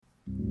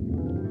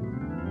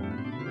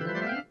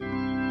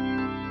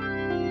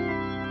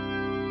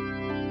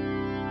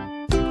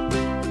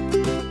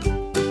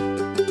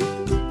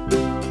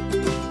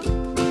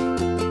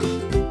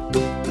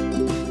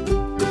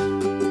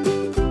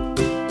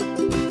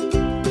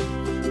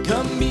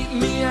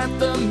at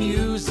the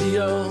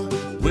Museo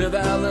with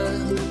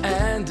Alan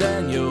and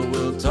Daniel.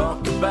 We'll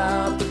talk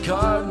about the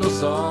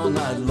Cardinals all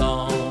night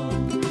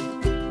long.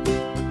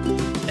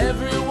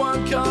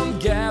 Everyone come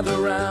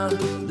gather round,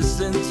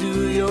 listen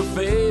to your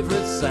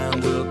favorite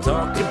sound. We'll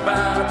talk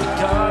about the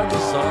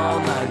Cardinals all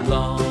night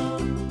long.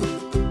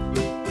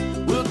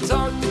 We'll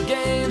talk the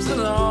games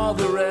and all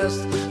the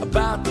rest,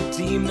 about the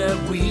team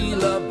that we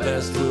love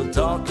best. We'll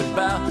talk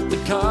about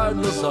the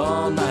Cardinals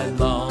all night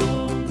long.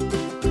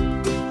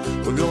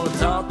 We're gonna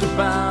talk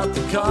about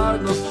the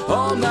Cardinals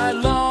all night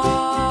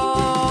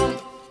long.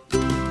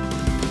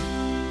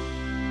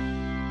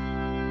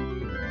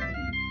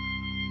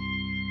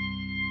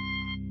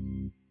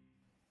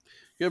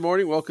 Good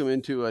morning. Welcome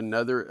into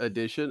another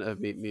edition of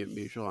Meet Me at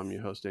Mutual. I'm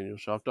your host, Daniel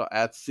Schoftel,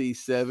 at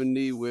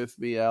C70 with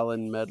me,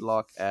 Alan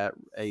Medlock at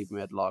A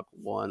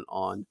Medlock1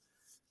 on,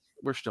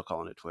 we're still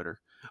calling it Twitter.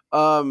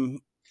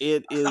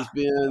 It has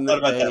been I thought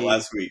about that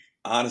last week.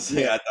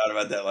 Honestly, Yeah. I thought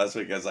about that last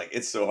week. I was like,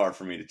 it's so hard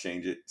for me to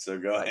change it. So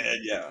go ahead.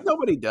 Yeah.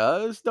 Nobody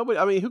does. Nobody,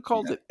 I mean, who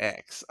calls Yeah. it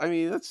X? I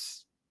mean,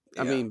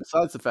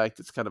 besides the fact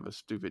it's kind of a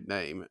stupid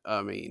name,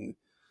 I mean,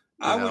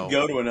 I would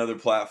go to another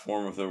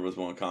platform if there was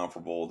one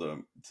comparable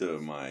to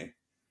my,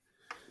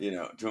 Yeah.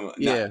 not to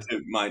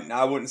my,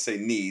 I wouldn't say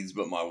needs,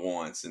 but my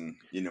wants and,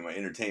 my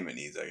entertainment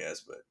needs, I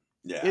guess. But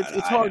yeah, It's I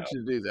hard know.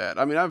 to do that.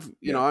 I mean, I've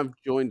Yeah. I've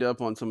joined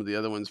up on some of the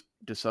other ones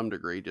to some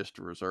degree just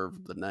to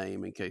reserve the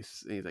name in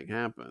case anything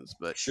happens.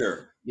 But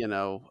Sure.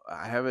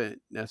 I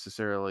haven't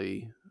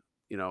necessarily,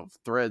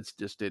 Threads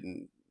just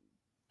didn't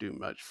do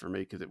much for me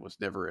because it was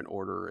never in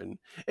order, and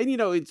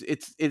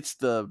it's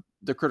the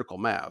critical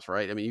mass,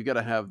 right? I mean, you got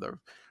to have the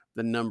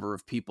number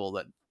of people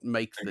that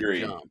make the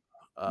Agreed. jump,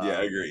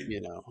 Yeah,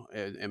 agreed.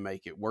 and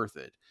make it worth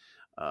it,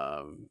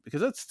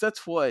 because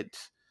that's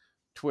what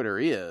Twitter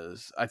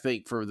is, I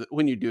think,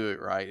 when you do it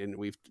right. And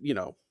we've,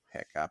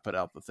 heck, I put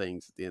out the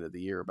things at the end of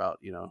the year about,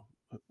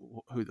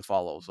 who the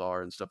follows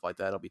are and stuff like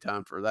that. It'll be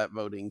time for that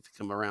voting to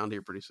come around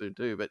here pretty soon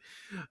too. But,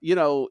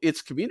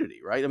 it's community,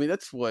 right? I mean,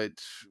 that's what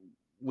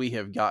we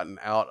have gotten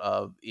out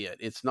of it.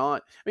 It's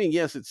not, I mean,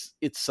 yes,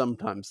 it's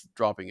sometimes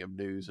dropping of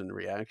news and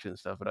reaction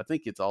stuff, but I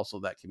think it's also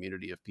that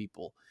community of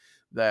people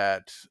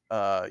that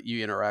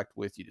you interact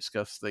with, you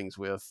discuss things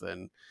with,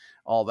 and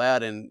all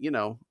that. And,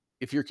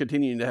 if you're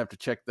continuing to have to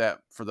check that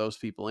for those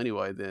people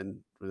anyway,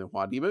 then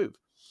why do you move?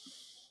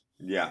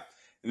 Yeah.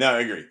 No, I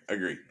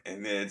agree.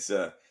 And it's,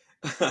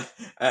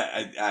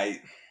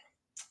 I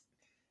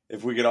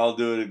if we could all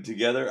do it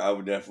together, I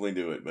would definitely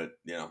do it. But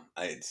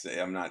I'd say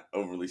I'm not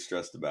overly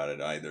stressed about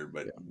it either.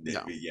 But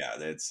No. yeah,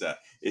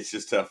 it's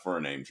just tough for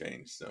a name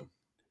change. So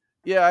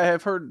Yeah, I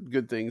have heard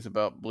good things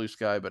about Blue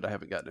Sky, but I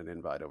haven't gotten an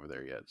invite over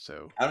there yet.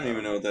 So I don't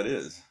even know what that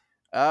is.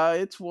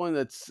 it's one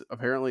that's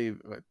apparently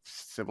a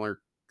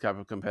similar type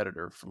of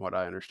competitor, from what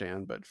I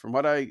understand. But from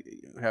what I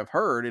have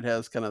heard, it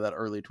has kind of that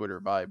early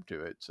Twitter vibe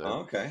to it. So,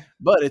 Okay.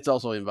 but it's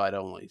also invite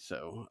only,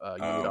 so you can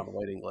get on Oh, a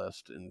waiting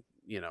list, and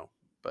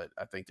But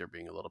I think they're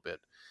being a little bit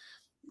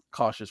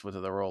cautious with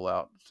the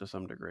rollout to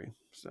some degree.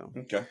 So,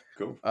 okay,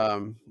 cool.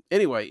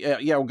 Anyway,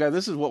 yeah, well, guys,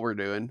 this is what we're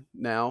doing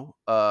now.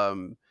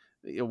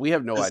 We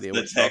have no This is idea the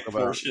what to talk tech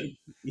about. portion.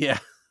 Yeah,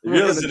 If we're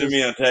you're gonna listening to just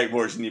me on tech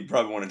portion, you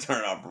probably want to turn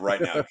it off right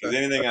now because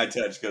anything I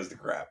touch goes to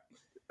crap.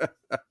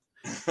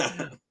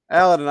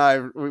 Alan and I,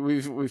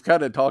 we've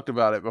kind of talked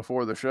about it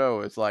before the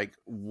show. It's like,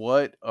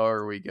 what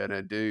are we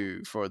gonna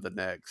do for the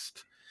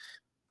next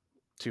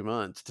 2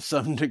 months to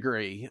some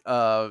degree?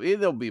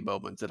 There'll be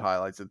moments and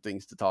highlights and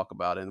things to talk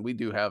about, and we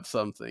do have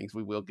some things.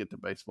 We will get to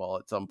baseball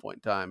at some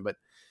point in time, but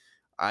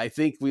I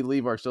think we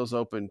leave ourselves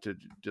open to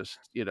just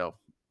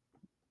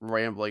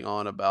rambling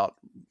on about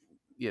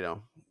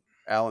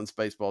Alan's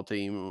baseball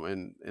team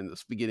and the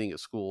beginning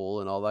of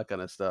school and all that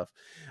kind of stuff,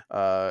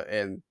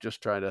 and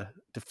just try to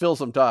fill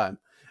some time.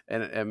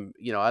 And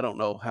I don't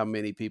know how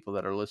many people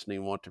that are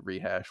listening want to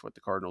rehash what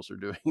the Cardinals are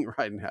doing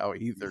right now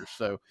either.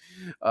 So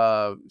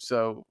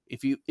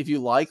if you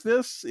like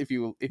this, if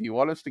you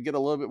want us to get a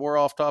little bit more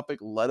off topic,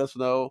 let us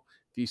know.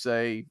 If you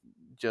say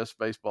just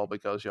baseball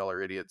because y'all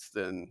are idiots,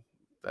 then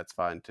that's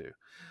fine too.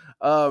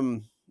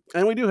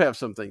 And we do have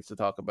some things to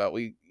talk about.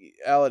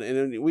 Alan,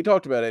 and we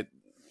talked about it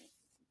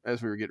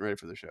as we were getting ready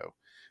for the show,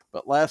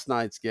 but last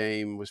night's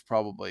game was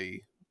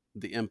probably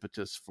the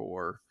impetus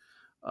for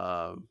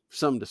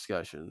some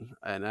discussion.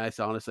 And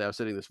honestly, I was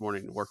sitting this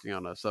morning working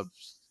on a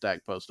Substack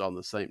post on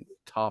the same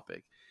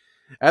topic.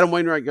 Adam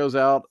Wainwright goes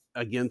out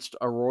against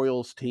a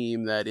Royals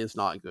team that is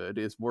not good,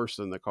 is worse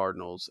than the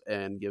Cardinals,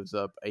 and gives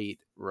up 8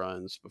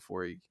 runs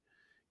before he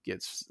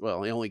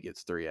only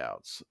gets 3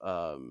 outs.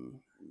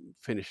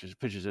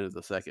 Pitches into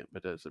the second,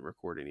 but doesn't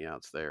record any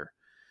outs there.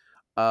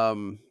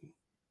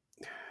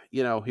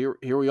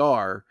 Here we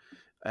are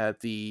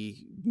at the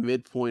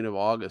midpoint of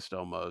August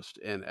almost,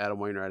 and Adam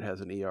Wainwright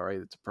has an ERA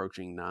that's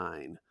approaching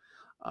 9.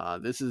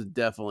 This has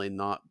definitely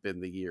not been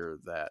the year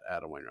that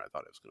Adam Wainwright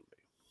thought it was going to be.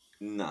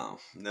 No.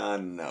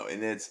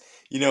 And it's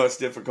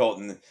difficult.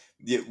 And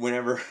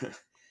whenever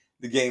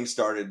the game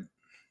started,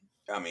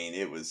 I mean,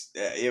 it was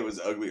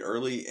ugly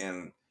early.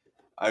 And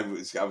I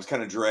was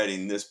kind of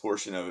dreading this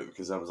portion of it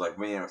because I was like,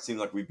 man, it seems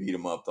like we beat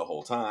him up the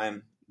whole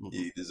time. Mhm.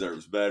 He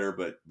deserves better,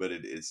 but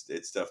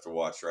it's tough to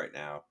watch right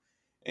now,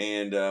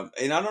 and I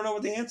don't know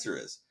what the answer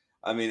is.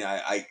 I mean,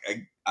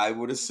 I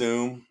would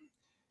assume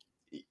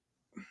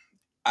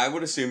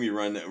you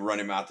run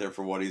him out there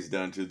for what he's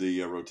done to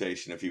the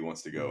rotation if he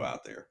wants to go Mhm.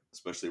 out there,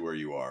 especially where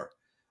you are.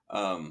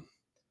 Um,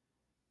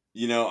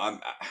 you know,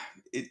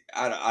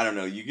 I don't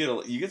know.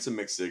 You get some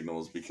mixed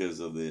signals because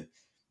of the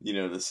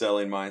the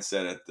selling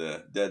mindset at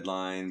the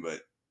deadline,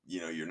 but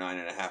you're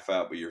 9.5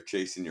 out, but you're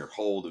chasing your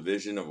whole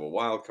division of a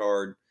wild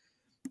card.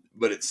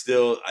 But it's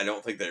still, I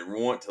don't think they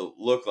want to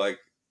look like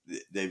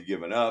they've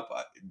given up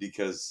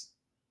because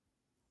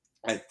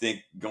I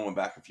think going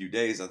back a few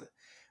days,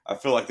 I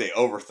feel like they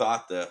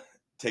overthought the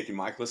taking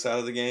Michaelis out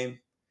of the game,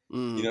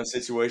 Mm.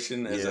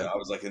 situation. Yeah. I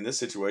was like, in this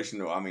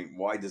situation, I mean,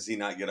 why does he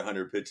not get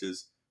 100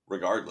 pitches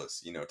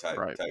regardless,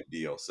 Right. type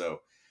deal.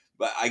 So,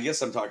 but I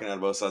guess I'm talking out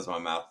of both sides of my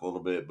mouth a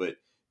little bit. But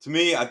to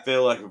me, I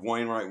feel like if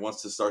Wainwright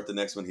wants to start the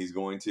next one, he's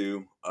going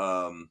to.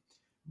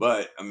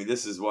 But I mean,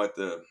 this is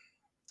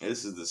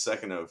the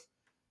second of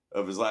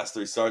his last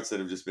three starts that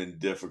have just been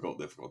difficult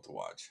to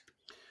watch.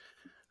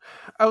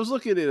 I was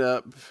looking it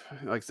up,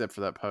 like I said,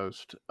 for that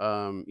post.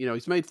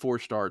 He's made 4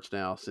 starts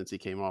now since he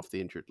came off the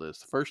injured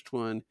list. The first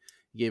one,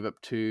 he gave up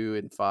 2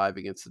 and 5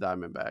 against the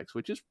Diamondbacks,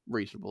 which is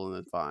reasonable and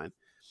then fine.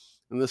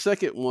 And the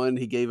second one,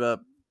 he gave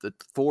up the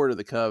 4 to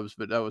the Cubs,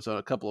 but that was on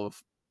a couple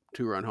of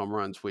 2-run home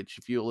runs, which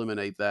if you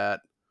eliminate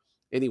that,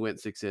 and he went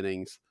 6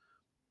 innings.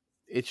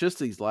 It's just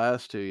these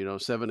last two,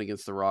 7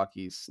 against the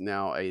Rockies,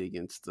 now 8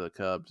 against the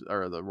Cubs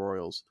or the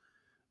Royals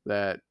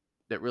that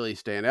really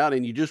stand out.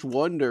 And you just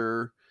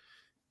wonder,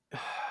 I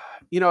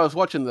was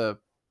watching the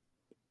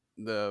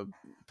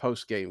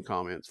post game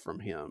comments from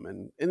him,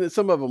 and then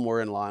some of them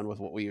were in line with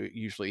what we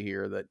usually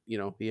hear that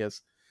he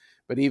has,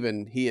 but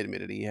even he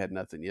admitted he had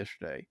nothing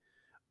yesterday.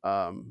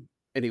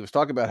 And he was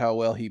talking about how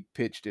well he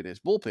pitched in his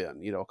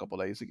bullpen, a couple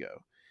days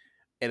ago.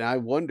 And I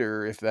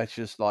wonder if that's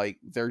just like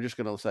they're just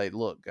going to say,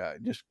 "Look, guy,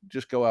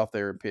 just go out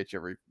there and pitch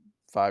every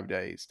 5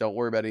 days. Don't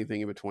worry about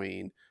anything in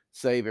between.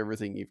 Save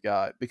everything you've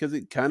got." Because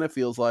it kind of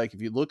feels like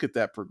if you look at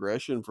that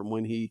progression from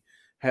when he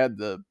had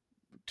the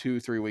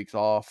 2-3 weeks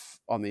off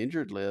on the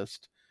injured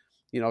list,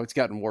 it's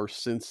gotten worse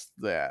since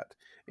that.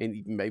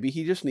 And maybe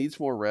he just needs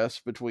more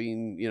rest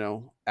between,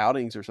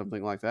 outings or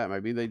something like that.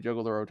 Maybe they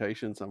juggle the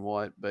rotation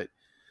somewhat, but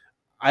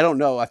I don't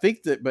know.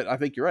 But I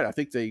think you're right. I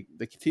think they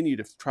continue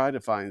to try to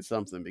find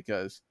something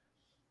because,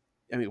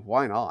 I mean,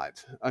 why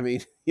not? I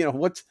mean,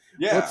 what's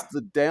Yeah,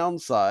 the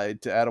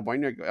downside to Adam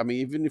Wainwright? I mean,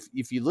 even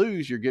if you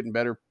lose, you're getting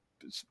better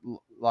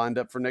lined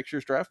up for next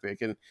year's draft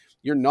pick, and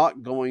you're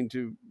not going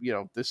to,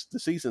 the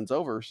season's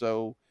over.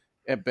 So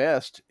at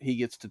best, he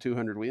gets to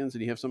 200 wins,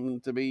 and you have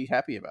something to be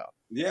happy about.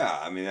 yeah.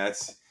 I mean,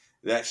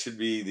 that should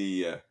be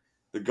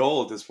the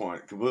goal at this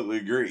point. Completely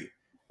agree.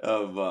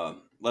 Of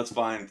let's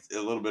find a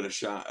little bit of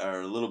shine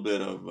or a little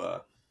bit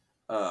of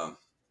uh,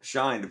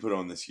 shine to put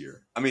on this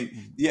year. I mean,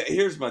 Mhm. yeah.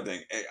 Here's my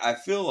thing. I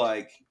feel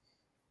like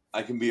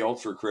I can be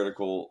ultra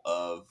critical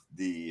of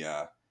the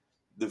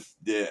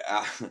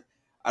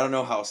I don't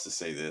know how else to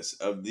say this,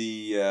 of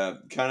the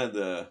kind of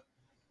the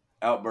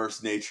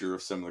outburst nature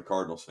of some of the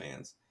Cardinals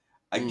fans.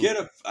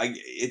 Mm.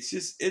 It's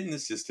just, isn't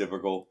this just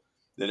typical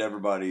that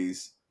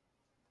everybody's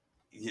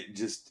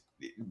just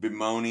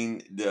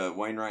bemoaning the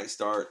Wainwright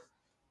start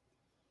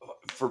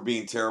for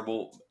being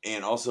terrible,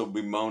 and also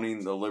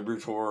bemoaning the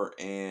Liberatore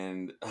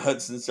and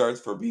Hudson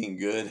starts for being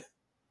good.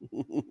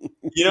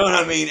 You know what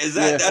I mean?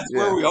 Yeah, That's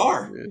where yeah, we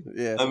are. yeah,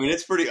 yeah. I mean,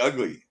 it's pretty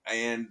ugly,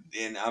 and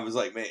I was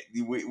like, man,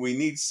 we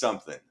need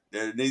something.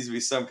 There needs to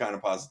be some kind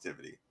of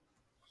positivity.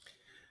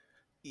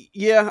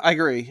 Yeah, I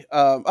agree.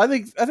 I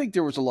think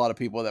there was a lot of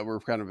people that were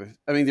kind of.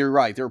 I mean, you're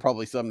right. There were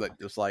probably some that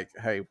just like,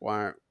 hey, why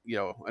aren't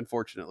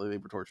Unfortunately,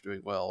 Liberatore's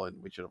doing well,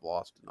 and we should have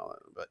lost and all that.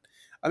 But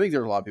I think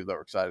there were a lot of people that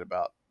were excited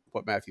about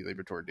what Matthew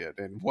Liberatore did,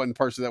 and one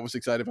person that was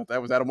excited about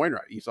that was Adam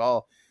Wainwright. You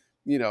saw,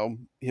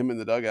 him in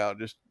the dugout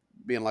just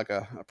being like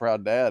a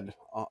proud dad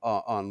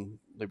on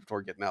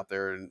Liberatore getting out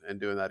there and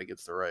doing that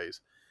against the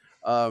Rays.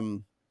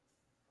 Um,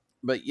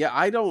 but yeah,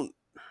 I don't.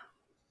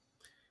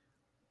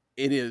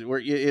 It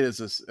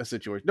is a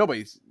situation.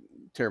 Nobody's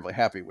terribly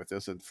happy with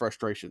this, and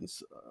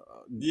frustrations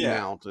Yeah,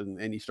 mount,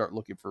 and you start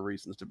looking for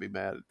reasons to be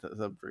mad to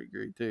some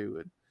degree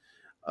too.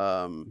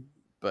 And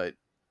but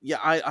yeah,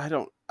 I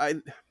don't.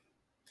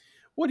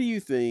 What do you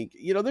think?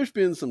 There's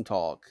been some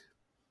talk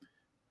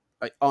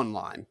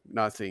online,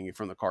 nothing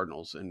from the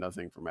Cardinals and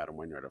nothing from Adam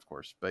Wainwright, of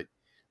course, but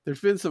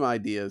there's been some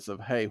ideas of,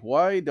 hey,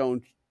 why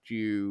don't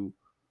you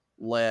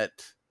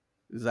let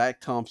Zach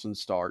Thompson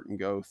start and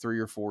go 3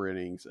 or 4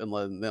 innings, and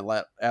then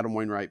let Adam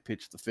Wainwright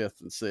pitch the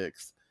fifth and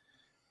sixth,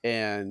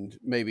 and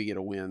maybe get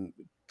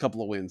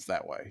couple of wins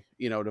that way.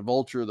 To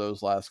vulture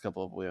those last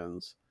couple of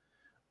wins.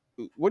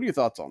 What are your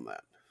thoughts on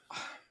that?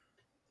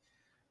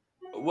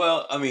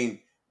 well, I mean,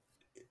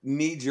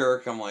 knee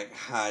jerk. I'm like,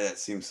 that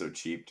seems so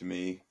cheap to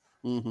me.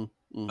 Mm-hmm.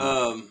 Mm-hmm.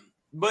 Um,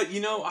 but I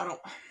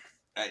don't.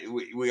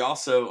 We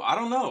also, I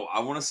don't know.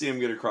 I want to see him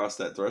get across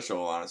that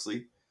threshold,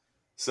 honestly.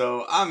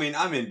 So I mean,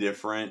 I'm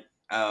indifferent.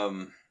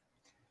 I'm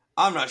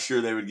not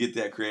sure they would get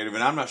that creative,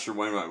 and I'm not sure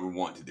Wainwright would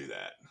want to do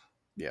that.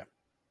 Yeah.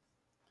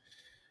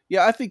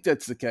 Yeah, I think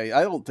that's the case.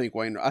 I don't think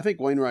Wainwright. I think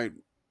Wainwright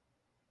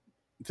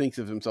thinks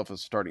of himself as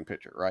a starting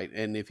pitcher, right?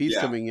 And if he's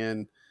Yeah, coming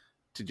in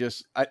to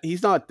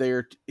he's not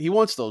there. He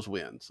wants those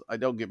wins. I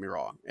don't get me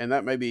wrong, and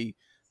that maybe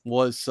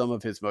was some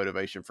of his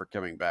motivation for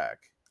coming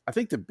back. I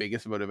think the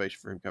biggest motivation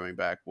for him coming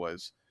back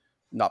was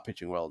not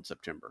pitching well in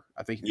September.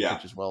 I think if he yeah,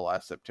 pitches well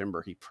last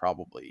September, he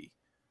probably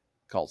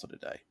calls it a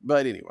day.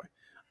 But anyway,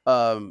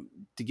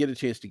 to get a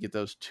chance to get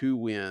those 2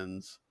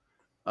 wins,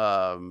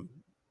 um,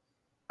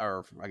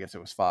 or I guess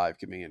it was 5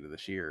 coming into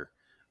this year.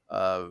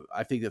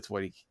 I think that's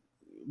what he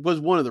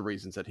was one of the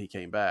reasons that he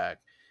came back.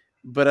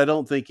 But I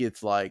don't think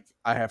it's like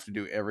I have to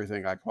do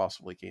everything I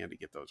possibly can to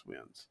get those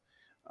wins.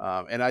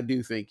 And I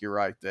do think you're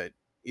right that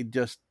it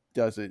just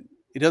doesn't.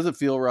 It doesn't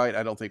feel right.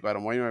 I don't think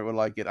Adam Wainwright would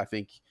like it. I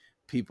think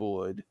people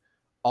would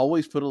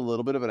always put a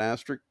little bit of an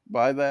asterisk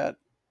by that.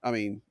 I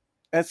mean,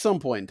 at some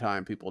point in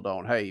time, people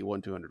don't. Hey, he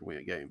won 200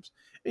 win games,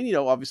 and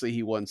obviously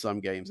he won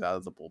some games out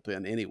of the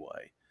bullpen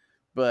anyway.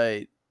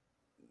 But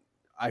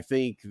I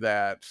think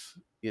that,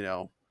 you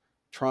know,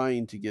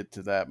 trying to get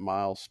to that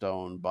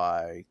milestone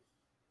by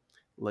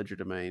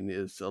legerdemain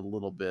is a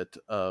little bit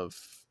of,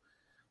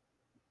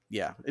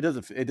 yeah, it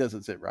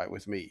doesn't sit right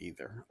with me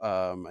either.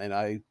 And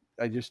I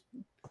just,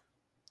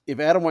 if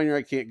Adam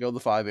Wainwright can't go the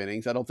 5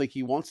 innings, I don't think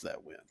he wants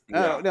that win.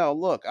 yeah, Now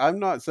look, I'm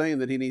not saying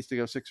that he needs to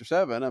go 6 or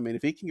 7. I mean,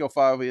 if he can go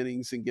 5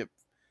 innings and if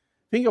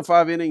he can go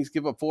 5 innings,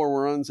 give up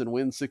 4 runs and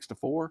win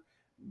 6-4,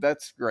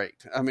 that's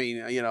great. I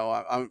mean,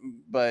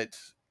 but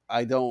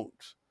I don't.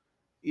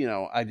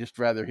 I just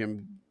rather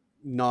him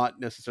not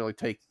necessarily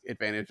take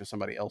advantage of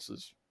somebody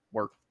else's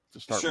work to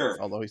start with.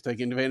 sure. Although he's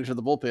taking advantage of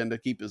the bullpen to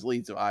keep his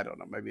lead. So I don't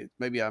know.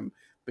 Maybe I'm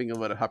being a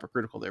little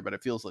hypercritical there, but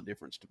it feels a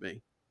difference to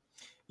me.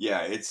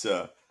 Yeah, it's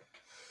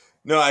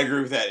no, I agree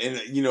with that. And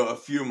a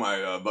few of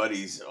my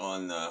buddies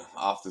on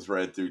off the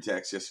thread through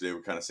text yesterday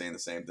were kind of saying the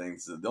same thing.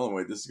 So the only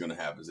way this is going to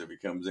happen is if he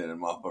comes in and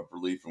mop up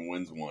relief and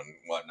wins one and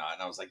whatnot.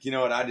 And I was like, you know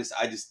what? I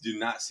just do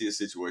not see a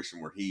situation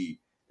where he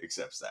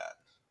accepts that.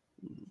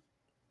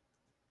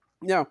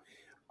 Now,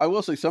 I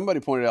will say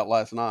somebody pointed out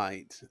last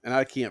night, and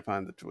I can't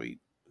find the tweet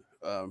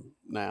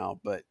now,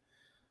 but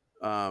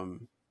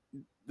um,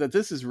 that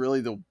this is really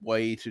the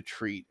way to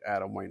treat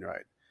Adam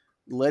Wainwright.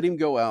 Let him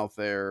go out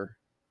there,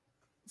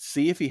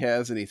 see if he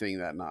has anything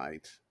that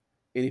night.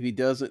 And if he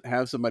doesn't,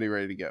 have somebody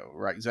ready to go.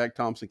 Right. Zach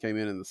Thompson came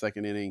in the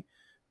second inning,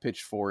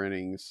 pitched 4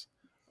 innings.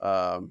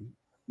 Um,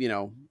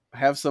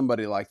 have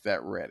somebody like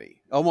that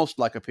ready, almost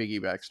like a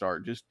piggyback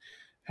start. Just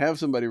have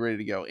somebody ready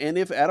to go. And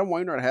if Adam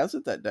Wainwright has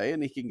it that day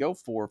and he can go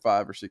 4 or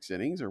 5 or 6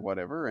 innings or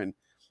whatever, and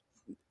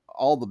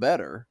all the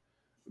better.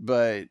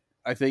 But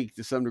I think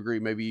to some degree,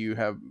 maybe you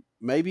have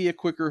maybe a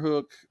quicker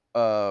hook.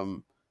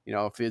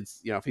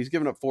 If he's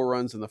given up 4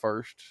 runs in the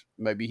first,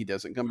 maybe he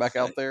doesn't come back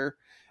out there.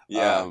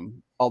 Yeah,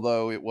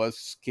 Although it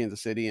was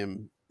Kansas City,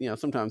 and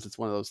sometimes it's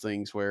one of those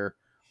things where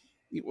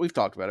we've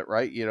talked about it,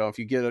 right? If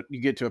you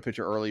get to a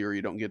pitcher early or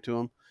you don't get to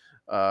him,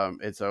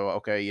 and so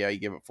okay, yeah, you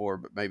give it 4,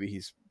 but maybe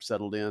he's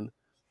settled in.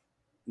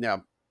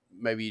 Now,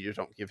 maybe you just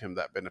don't give him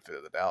that benefit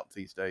of the doubt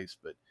these days,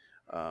 but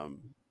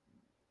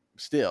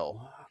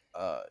still,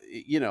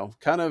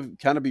 kind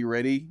of be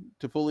ready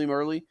to pull him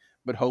early,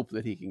 but hope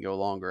that he can go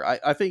longer.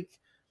 I think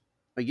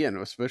again,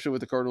 especially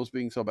with the Cardinals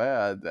being so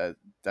bad,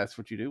 that's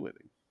what you do with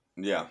him.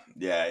 yeah.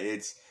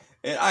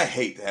 And I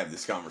hate to have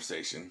this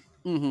conversation.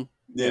 Mm-hmm.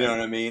 You know Yeah,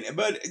 what I mean?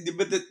 But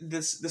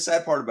the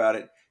sad part about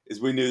it is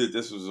we knew that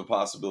this was a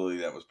possibility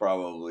that was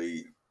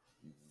probably,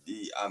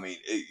 I mean,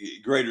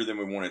 greater than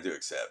we wanted to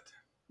accept.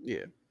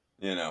 yeah,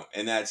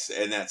 And that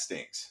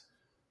stinks.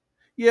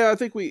 yeah. I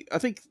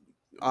think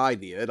I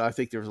did. I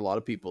think there was a lot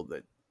of people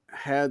that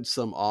had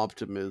some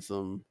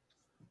optimism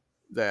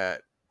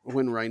that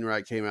when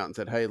Wainwright came out and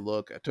said, "Hey,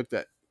 look, I took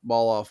that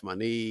ball off my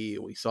knee,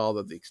 and we saw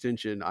that the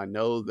extension. I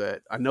know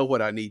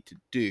what I need to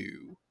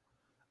do.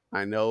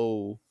 I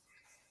know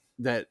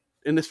that,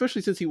 and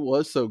especially since he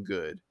was so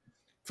good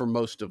for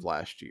most of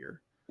last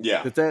year,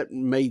 Yeah, that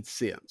made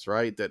sense,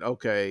 right? That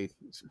okay,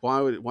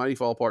 why did he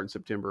fall apart in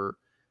September?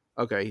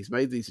 Okay, he's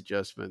made these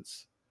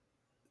adjustments.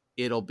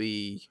 It'll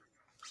be,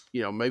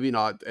 maybe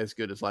not as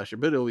good as last year,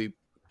 but it'll be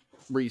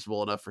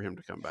reasonable enough for him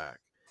to come back.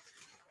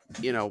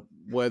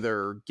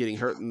 Whether getting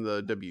hurt in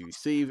the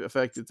WBC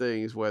affected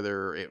things,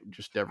 whether it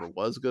just never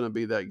was going to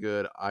be that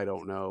good, I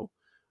don't know.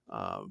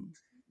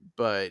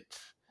 But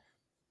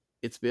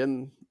it's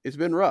been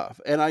rough,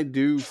 and I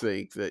do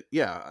think that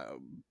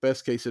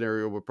best case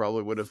scenario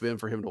would have been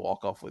for him to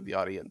walk off with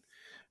Yachty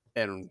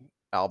and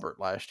Albert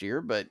last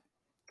year. But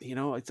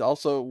it's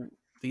also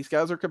these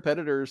guys are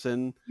competitors,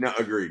 and no,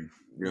 agreed.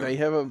 Yeah, they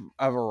have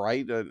a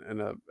right,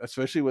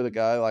 especially with a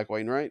guy like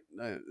Wainwright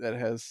that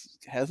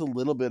has a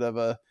little bit of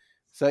a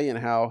say in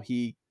how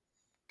he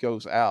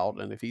goes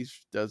out, and if he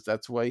does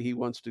that's the way he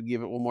wants to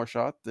give it one more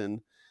shot,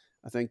 then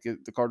I think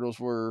the Cardinals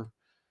were.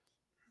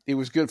 It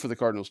was good for the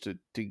Cardinals to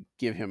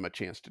give him a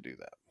chance to do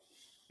that.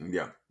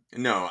 yeah.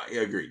 No, I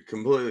agreed.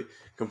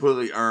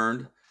 Completely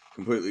earned.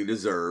 completely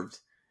deserved.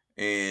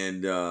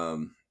 And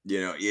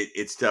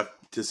it's tough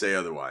to say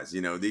otherwise.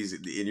 And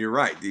you're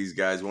right. These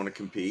guys want to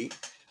compete.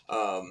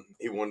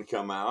 He wanted to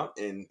come out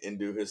and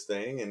do his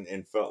thing,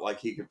 and felt like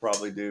he could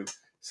probably do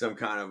some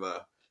kind of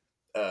a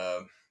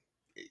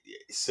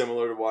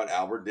similar to what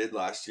Albert did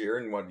last year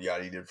and what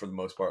Yachty did for the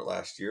most part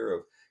last year,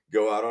 of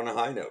go out on a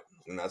high note.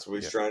 And that's what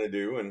he's Yeah. trying to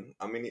do. And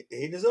I mean,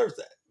 he deserves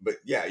that. But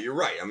yeah, you're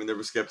right. I mean, there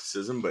was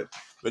skepticism, but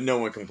no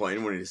one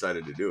complained when he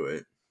decided to do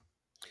it.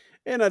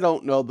 And I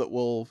don't know that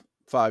we'll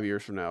 5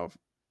 years from now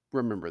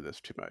remember this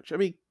too much. I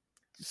mean,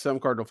 some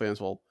Cardinal fans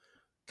will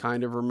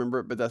kind of remember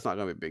it, but that's not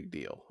going to be a big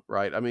deal,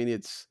 right? I mean,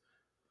 it's,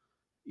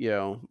 you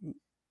know,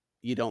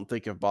 you don't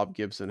think of Bob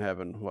Gibson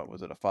having, what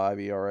was it, a 5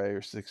 ERA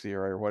or 6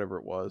 ERA or whatever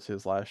it was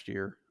his last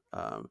year.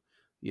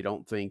 You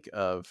don't think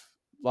of,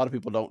 a lot of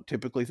people don't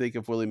typically think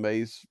of Willie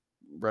Mays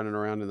running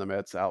around in the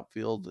Mets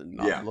outfield and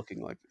not Yeah.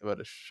 looking like but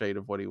a shade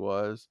of what he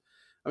was.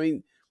 I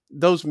mean,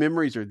 those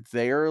memories are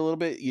there a little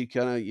bit. You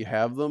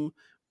have them,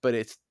 but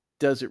it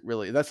doesn't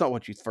really, that's not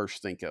what you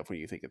first think of when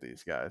you think of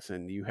these guys.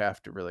 And you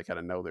have to really kind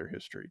of know their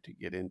history to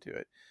get into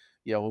it.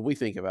 When we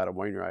think about a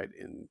Wainwright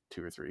in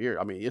 2 or 3 years,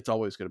 I mean, it's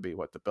always going to be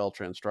what the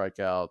Beltran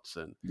strikeouts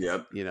and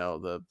Yep.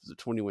 the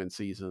 20-win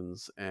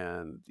seasons,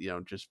 and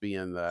just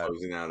being that,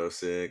 Closing out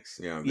 '06.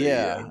 yeah,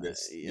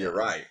 You're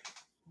right.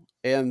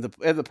 and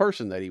the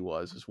person that he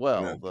was as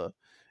Yeah. well,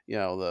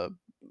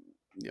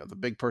 the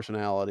big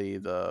personality,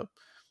 the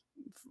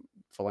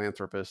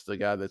philanthropist, the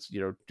guy that's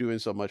doing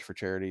so much for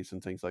charities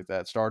and things like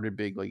that, started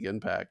big league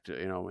impact,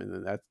 and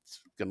then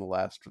that's going to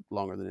last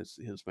longer than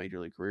his major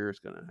league career is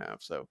going to have.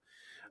 So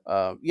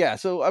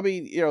so I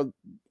mean,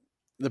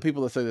 the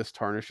people that say this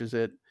tarnishes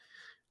it,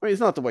 I mean,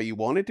 it's not the way you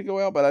want it to go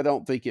out, but I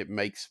don't think it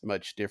makes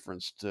much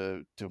difference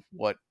to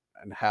what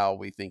and how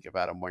we think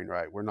about him,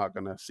 Wainwright. We're not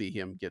going to see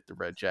him get the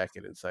red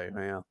jacket and say,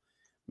 "Well,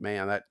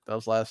 man, that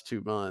those last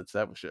 2 months,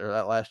 that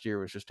last year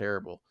was just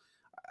terrible."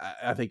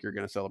 I think you're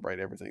going to celebrate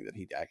everything that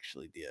he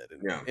actually did,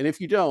 and Yeah. and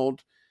if you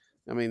don't,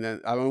 I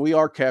mean, we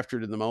are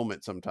captured in the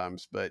moment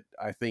sometimes, but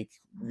I think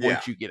Yeah.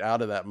 once you get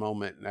out of that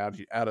moment and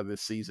out of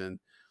this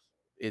season,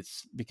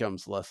 it's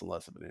becomes less and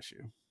less of an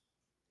issue.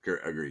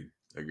 Agreed.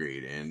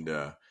 And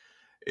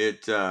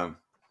it,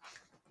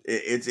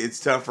 it's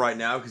tough right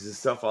now because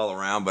it's tough all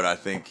around. But I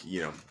think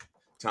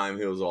time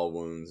heals all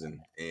wounds, and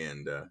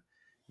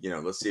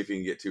let's see if he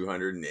can get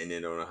 200 and end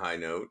it on a high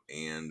note,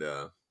 and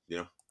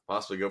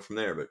possibly go from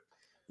there. But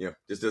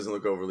just doesn't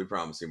look overly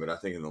promising. But I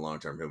think in the long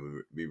term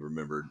he'll be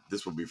remembered.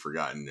 This will be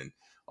forgotten, and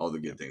all the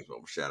Yeah. good things will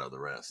overshadow the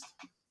rest.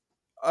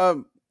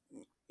 Um,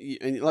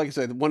 and like I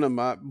said, one of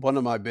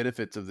my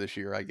benefits of this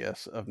year, I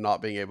guess, of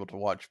not being able to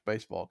watch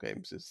baseball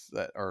games is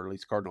that, or at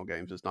least Cardinal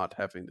games, is not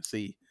having to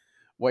see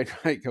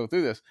Wainwright go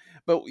through this.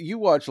 But you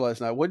watched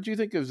last night. What did you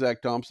think of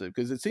Zach Thompson?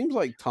 Because it seems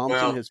like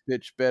Thompson Well, has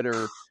pitched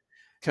better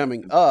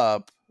coming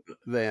up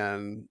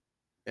than.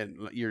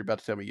 And you're about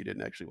to tell me you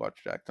didn't actually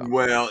watch Jack Thompson.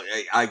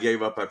 I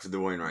gave up after the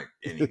Wainwright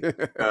inning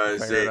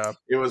because Fair enough.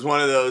 it was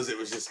one of those. It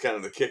was just kind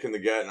of the kick in the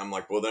gut, and I'm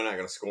like, well, they're not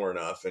going to score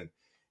enough, and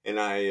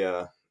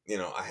I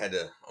I had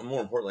to.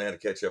 More importantly, I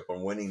had to catch up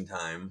on Winning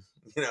Time.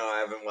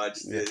 I haven't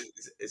watched Yeah.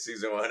 the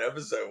season 1,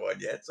 episode 1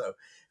 yet, so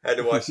I had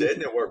to watch it,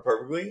 and it worked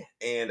perfectly.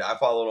 And I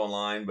followed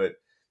online, but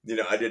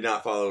I did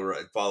not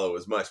follow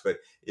as much. But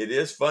it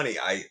is funny.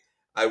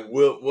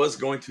 Was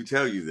going to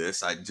tell you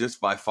this. I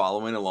just by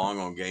following along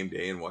on game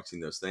day and watching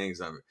those things,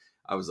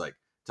 I was like,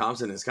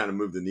 Thompson has kind of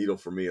moved the needle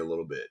for me a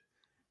little bit,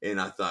 and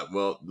I thought,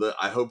 well,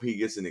 I hope he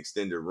gets an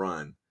extended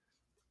run,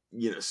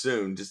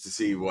 soon, just to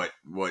see what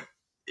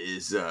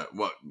is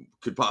what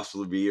could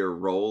possibly be a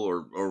role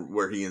or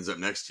where he ends up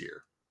next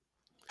year.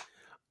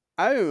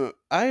 I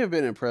have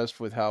been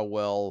impressed with how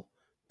well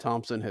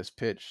Thompson has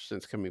pitched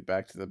since coming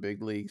back to the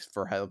big leagues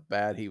for how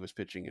bad he was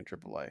pitching in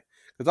AAA.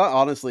 Because I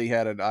honestly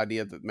had an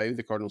idea that maybe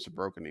the Cardinals had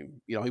broken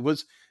him. He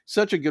was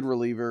such a good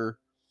reliever,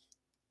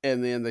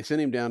 and then they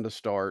sent him down to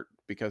start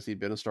because he'd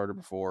been a starter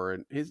before.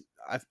 And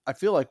I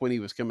feel like when he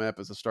was coming up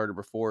as a starter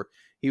before,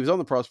 he was on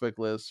the prospect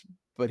list,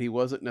 but he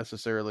wasn't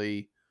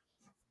necessarily,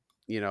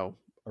 a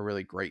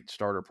really great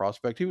starter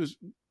prospect. He was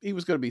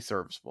going to be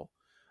serviceable.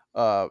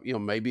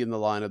 Maybe in the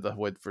line of the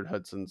Whitford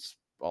Hudsons,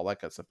 all that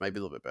kind of stuff, maybe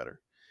a little bit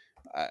better.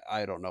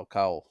 I don't know.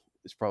 Kyle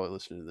is probably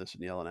listening to this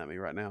and yelling at me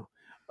right now.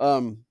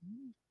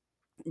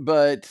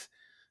 But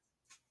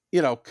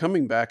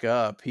coming back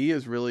up, he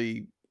is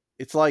really.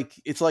 It's like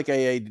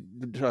AAA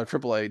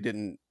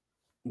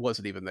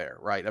wasn't even there,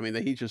 right? I mean,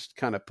 he just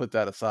kind of put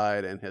that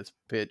aside and has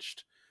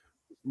pitched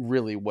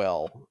really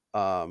well.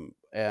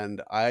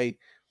 And I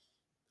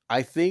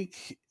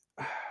think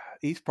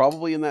he's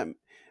probably in that.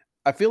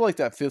 I feel like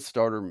that fifth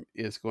starter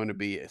is going to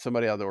be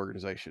somebody out of the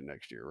organization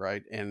next year,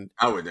 right? And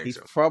I would think he's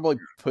so. probably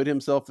put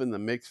himself in the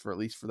mix for at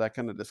least for that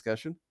kind of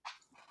discussion.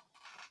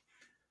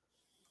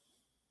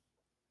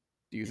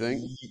 Do you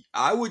think?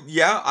 I would,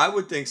 yeah, I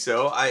would think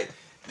so. I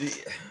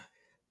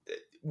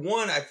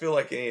feel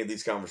like any of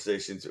these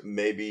conversations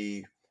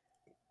maybe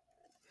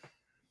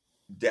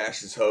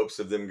dashes hopes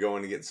of them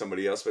going to get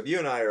somebody else. But you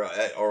and I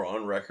are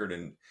on record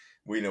and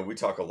we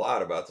talk a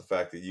lot about the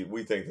fact that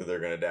we think that they're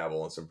going to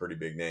dabble in some pretty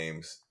big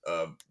names.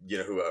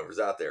 Whoever's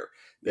out there,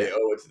 they Yeah.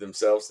 owe it to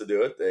themselves to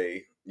do it.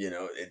 They,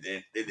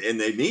 and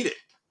they need it.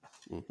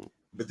 Hmm.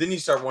 But then you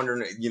start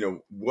wondering,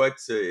 what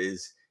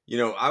is,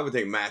 I would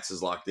think Matt's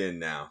is locked in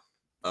now.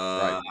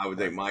 Right. I would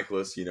Right. think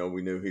Michaelis,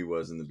 we knew he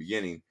was in the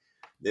beginning,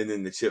 and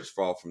then the chips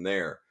fall from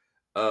there.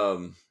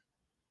 Um,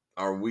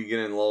 are we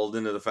getting lulled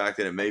into the fact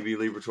that it may be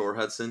Libertor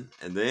Hudson,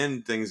 and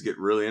then things get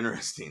really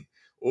interesting?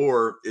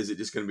 Or is it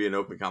just going to be an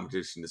open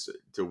competition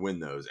to win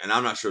those? And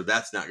I'm not sure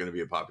that's not going to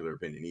be a popular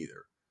opinion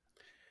either.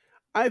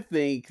 I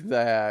think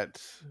that,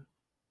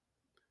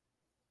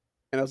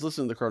 and I was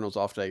listening to the Colonels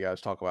off today guys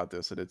talk about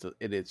this, and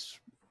it's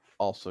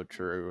also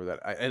true that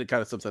and it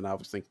kind of something I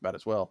was thinking about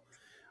as well.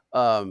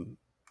 Um,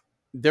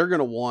 they're going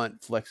to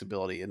want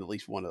flexibility in at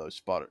least one of those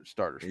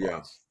starter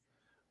Yeah. spots.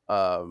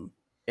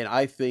 And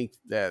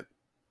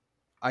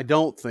I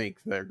don't think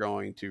they're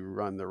going to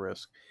run the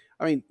risk.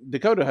 I mean,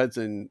 Dakota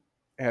Hudson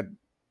had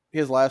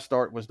his last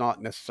start was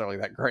not necessarily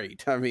that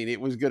great. I mean, it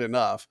was good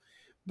enough,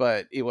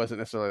 but it wasn't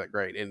necessarily that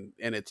great. And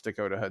it's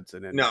Dakota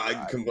Hudson, No, and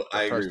I I don't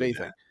agree trust with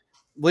anything. that.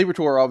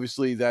 Libertor,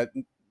 obviously, that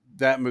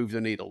moves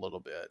the needle a little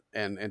bit,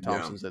 and Yeah.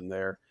 Thompson's in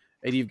there,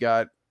 and you've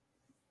got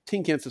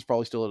Tinkins is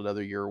probably still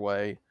another year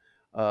away.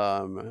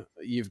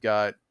 You've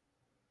got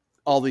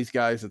all these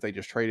guys that they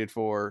just traded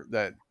for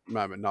that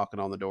might be knocking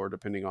on the door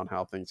depending on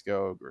how things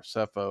go.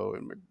 Graceffo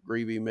and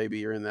McGreevy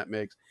maybe are in that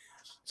mix.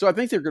 So I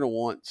think they're going to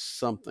want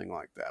something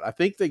like that. I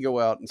think they go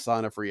out and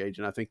sign a free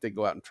agent. I think they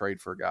go out and trade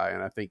for a guy.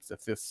 And I think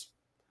that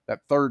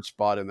third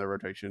spot in the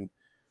rotation,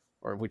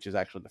 or which is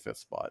actually the fifth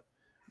spot,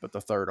 but the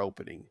third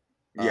opening,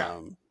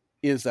 Yeah.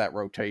 is that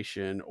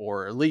rotation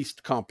or at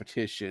least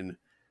competition.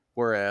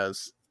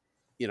 Whereas,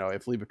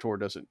 if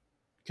Libertor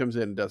comes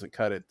in and doesn't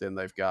cut it, then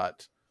they've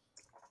got,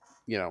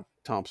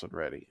 Thompson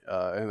ready,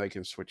 and they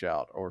can switch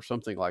out or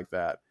something like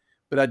that.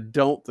 But I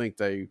don't think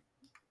they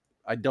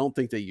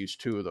use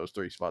two of those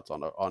three spots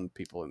on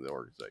people in the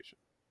organization.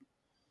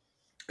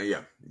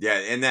 Yeah. Yeah.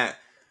 And that,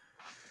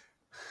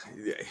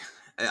 yeah,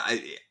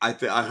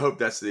 I hope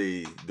that's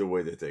the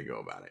way that they go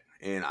about it,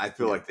 and I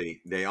feel Yeah,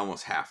 like they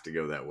almost have to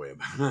go that way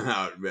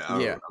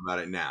yeah, about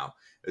it now,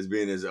 as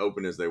being as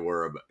open as they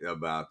were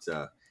about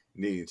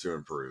needing to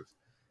improve.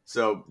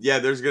 So yeah,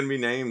 there's going to be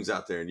names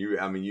out there, and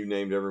you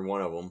named every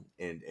one of them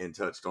and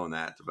touched on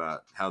that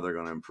about how they're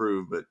going to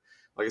improve. But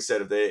like I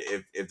said,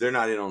 if they're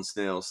not in on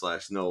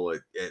Snell/Nola,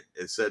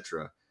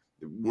 etc.,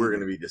 we're going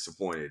mm-hmm. to be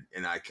disappointed,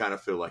 and I kind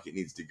of feel like it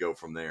needs to go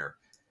from there,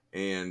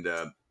 and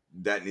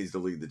that needs to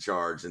lead the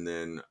charge, and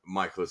then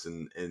Michaelis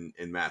and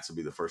Mats will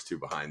be the first two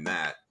behind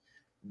that.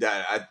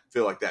 That I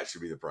feel like that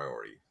should be the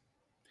priority.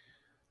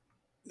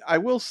 I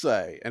will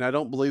say, and I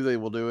don't believe they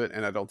will do it,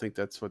 and I don't think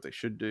that's what they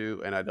should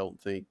do, and I don't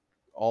think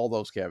all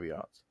those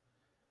caveats.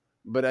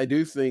 But I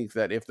do think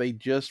that if they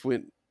just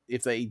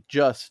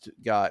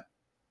got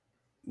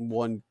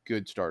one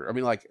good starter, I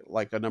mean,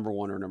 like a number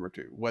one or number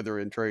two, whether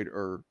in trade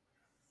or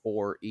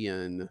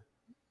in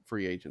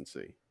free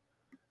agency,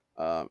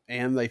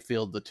 and they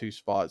filled the two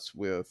spots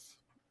with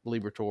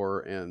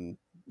Libertor and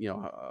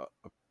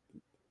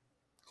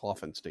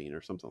Kloffenstein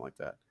or something like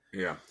that.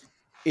 Yeah,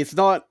 It's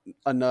not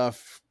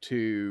enough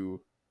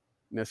to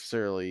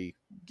necessarily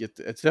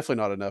it's definitely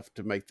not enough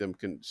to make them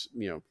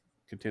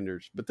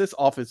contenders. But this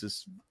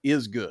offense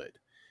is good,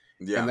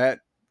 and yeah,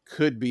 that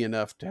could be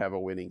enough to have a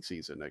winning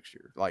season next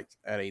year, like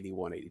at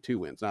 81, 82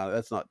 wins. Now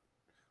that's not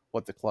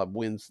what the club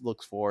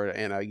looks for,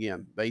 and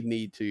again, they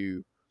need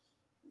to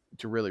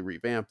really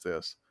revamp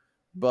this,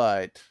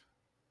 but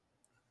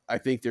I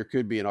think there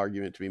could be an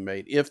argument to be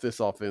made if this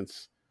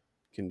offense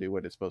can do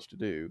what it's supposed to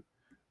do,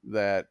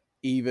 that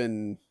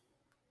even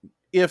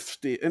if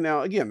and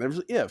now again there's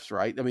ifs,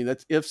 right? I mean,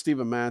 that's if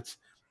Steven Matz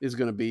is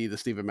going to be the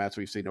Steven Matz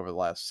we've seen over the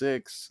last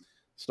 6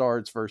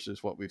 starts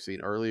versus what we've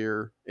seen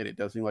earlier, and it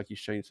does seem like he's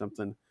changed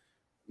something.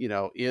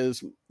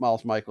 Is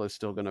Miles Michaelis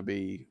still going to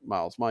be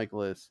Miles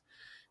Michaelis?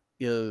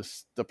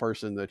 Is the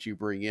person that you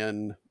bring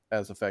in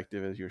as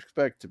effective as you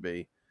expect to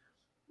be?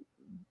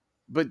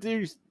 But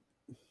there's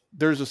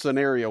a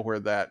scenario where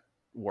that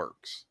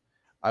works.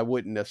 I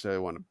wouldn't necessarily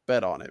want to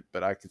bet on it,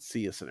 but I could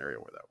see a scenario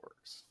where that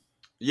works.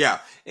 yeah.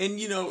 And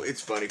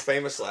it's funny.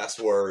 Famous last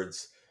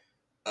words.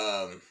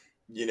 Um,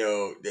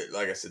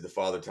 like I said, the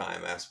father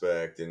time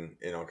aspect and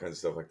all kinds of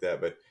stuff like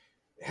that. But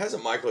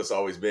hasn't Michaelis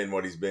always been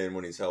what he's been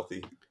when he's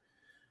healthy?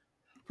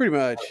 Pretty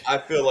much. I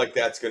feel like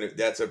that's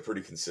a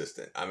pretty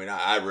consistent. I mean,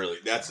 I really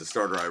that's a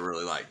starter I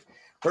really like.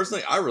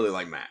 Personally, I really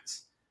like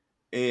Matt's.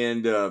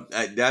 And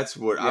that's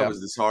what I Yeah.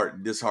 was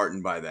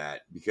disheartened by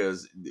that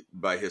because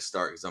by his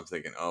start, because I'm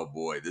thinking, oh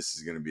boy, this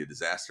is going to be a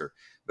disaster.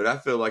 But I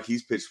feel like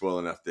he's pitched well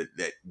enough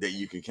that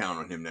you can count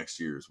on him next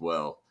year as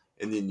well,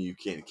 and then you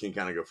can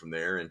kind of go from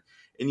there. And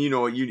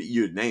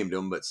you had named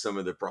them, but some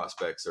of the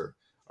prospects are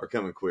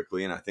coming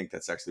quickly, and I think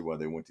that's actually why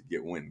they went to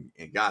get one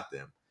and got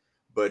them.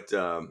 But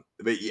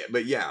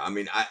yeah, I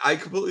mean, I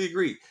completely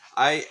agree.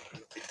 I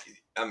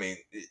mean,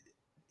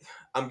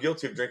 I'm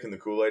guilty of drinking the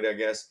Kool-Aid, I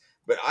guess.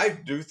 But I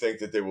do think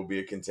that they will be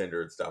a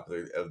contender at the top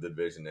of the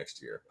division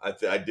next year.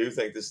 I do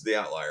think this is the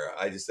outlier.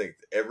 I just think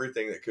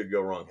everything that could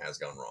go wrong has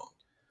gone wrong.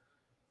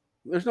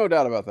 There's no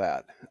doubt about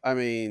that. I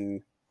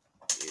mean,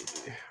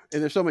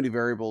 and there's so many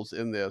variables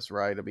in this,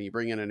 right? I mean, you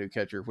bring in a new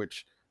catcher,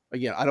 which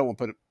again, I don't want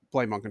to put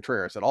blame on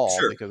Contreras at all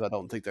Sure. because I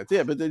don't think that's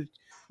it. But then,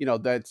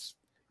 that's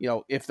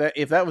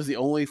if that was the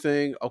only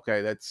thing,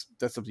 okay, that's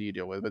something you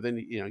deal with. But then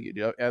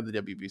you add the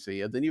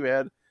WBC, and then you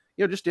add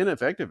just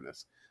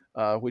ineffectiveness,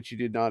 which you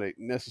did not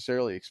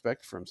necessarily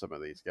expect from some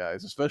of these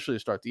guys, especially to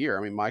start the year.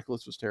 I mean,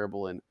 Michaelis was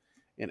terrible in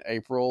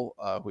April,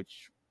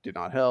 which did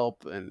not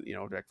help, and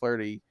Jack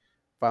Flaherty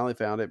finally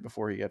found it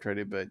before he got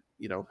traded, but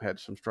had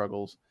some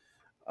struggles.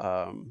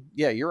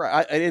 Yeah, you're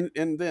right. And then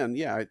and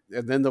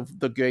then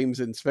the games,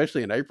 and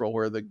especially in April,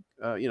 where the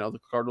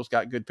Cardinals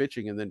got good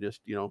pitching, and then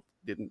just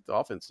didn't the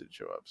offense didn't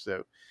show up.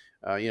 So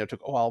it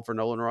took a while for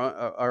Nolan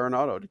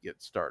Arenado to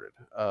get started.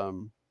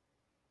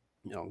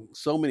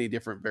 So many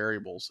different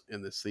variables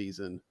in this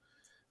season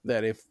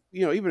that if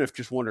even if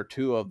just one or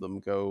two of them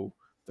go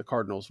the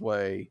Cardinals'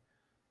 way,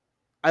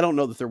 I don't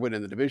know that they're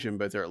winning the division,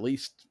 but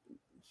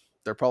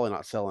they're probably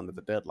not selling at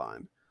the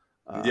deadline.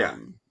 Yeah.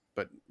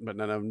 But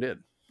none of them did.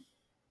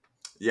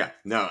 Yeah,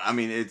 no, I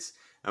mean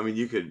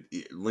you could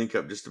link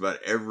up just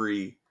about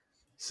every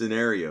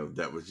scenario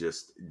that was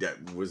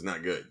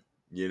not good,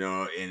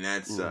 and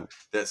that's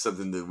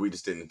something that we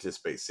just didn't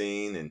anticipate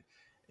seeing,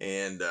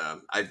 and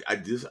I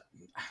just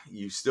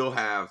you still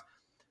have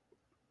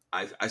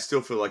I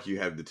still feel like you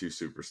have the two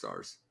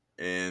superstars,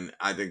 and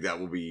I think that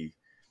will be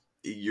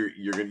you're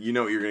gonna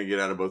you're gonna get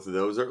out of both of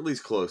those, or at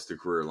least close to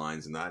career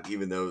lines, and not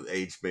even though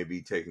age may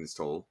be taking its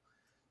toll.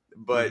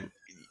 But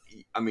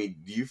I mean,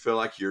 do you feel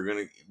like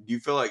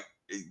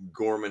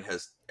Gorman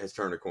has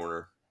turned a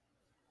corner?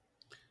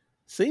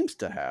 Seems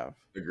to have.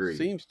 Agreed.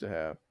 Seems to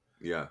have.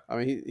 Yeah, I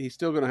mean, he's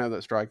still going to have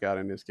that strikeout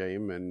in this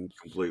game, and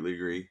completely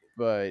agree.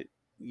 but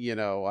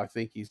I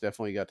think he's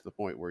definitely got to the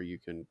point where it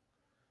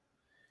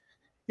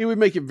would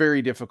make it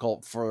very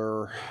difficult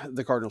for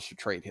the Cardinals to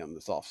trade him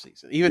this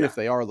offseason, even if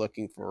they are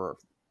looking for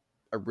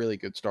a really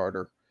good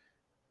starter.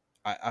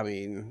 I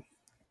mean,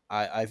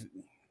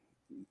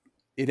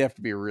 it'd have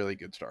to be a really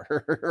good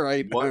starter,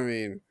 right? What? I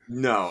mean,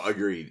 no,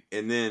 agreed.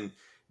 And then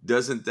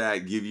doesn't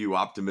that give you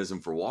optimism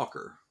for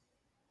Walker?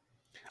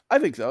 I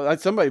think so.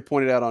 Somebody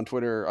pointed out on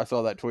Twitter. I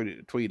saw that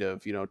tweet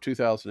of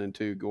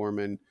 2002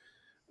 Gorman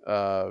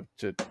to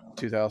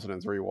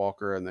 2003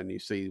 Walker, and then you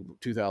see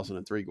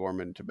 2003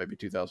 Gorman to maybe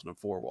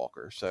 2004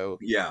 Walker. So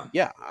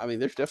yeah, I mean,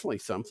 there's definitely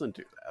something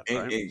to that,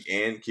 and, right?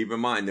 and keep in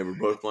mind they were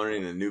both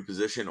learning a new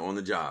position on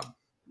the job.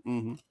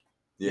 Mm-hmm.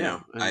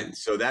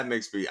 So that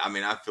makes me. I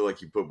mean, I feel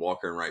like you put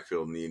Walker in right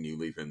field and then you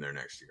leave him there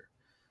next year.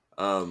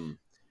 Are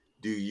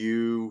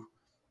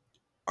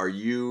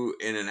you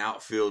in an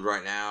outfield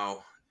right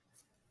now?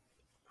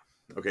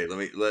 Okay,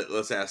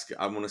 let's ask.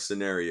 I want to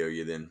scenario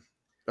you then.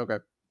 Okay.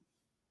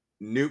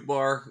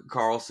 Nootbaar,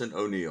 Carlson,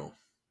 O'Neill.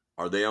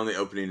 Are they on the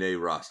opening day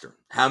roster?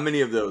 How many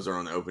of those are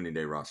on the opening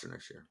day roster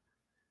next year?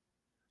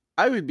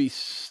 I would be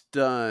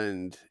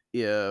stunned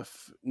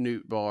if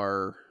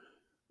Nootbaar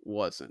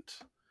wasn't.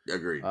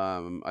 Agreed.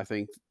 I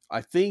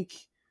think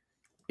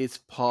it's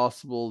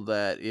possible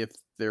that if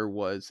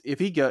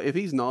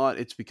he's not,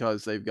 it's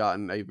because they've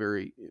gotten a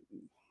very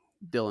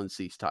Dylan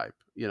Cease type,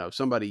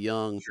 somebody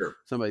young, Sure.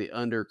 somebody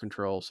under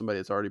control, somebody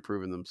that's already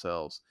proven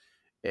themselves,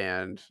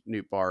 and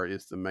Nootbaar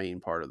is the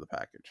main part of the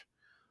package.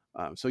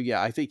 So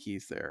yeah, I think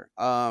he's there.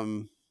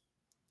 I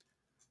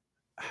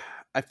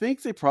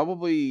think they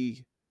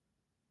probably.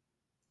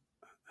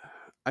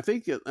 I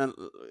think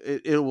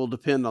it will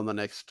depend on the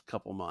next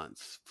couple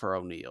months for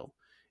O'Neill.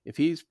 If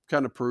he's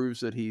kind of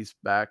proves that he's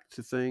back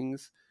to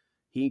things,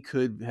 he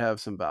could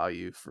have some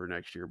value for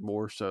next year,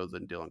 more so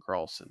than Dylan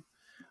Carlson.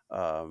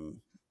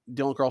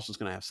 Dylan Carlson's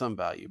going to have some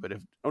value, but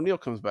if O'Neill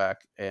comes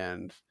back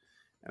and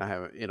I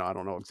haven't, I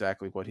don't know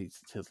exactly what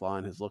his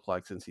line has looked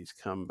like since he's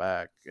come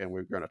back, and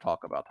we're going to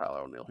talk about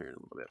Tyler O'Neill here in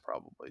a little bit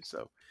probably.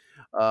 So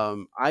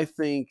I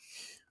think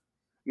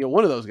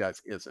one of those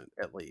guys isn't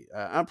at least.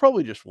 I'm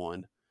probably just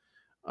one.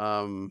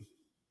 Although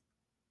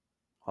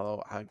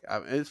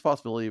it's a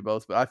possibility of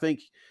both, but I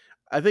think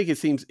it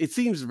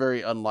seems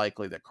very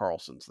unlikely that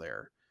Carlson's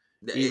there,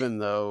 even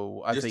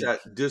though I think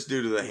just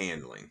due to the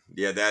handling.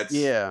 Yeah, that's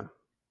you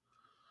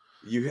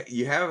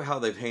have how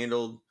they've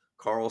handled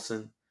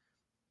Carlson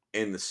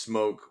and the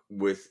smoke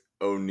with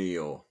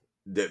O'Neill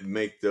that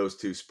make those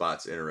two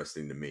spots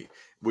interesting to me.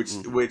 Which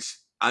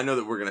I know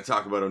that we're going to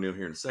talk about O'Neill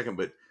here in a second,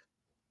 but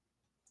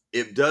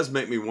it does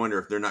make me wonder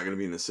if they're not going to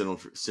be in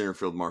the center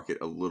field market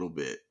a little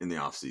bit in the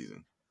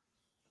offseason.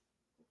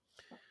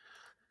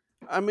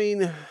 I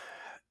mean,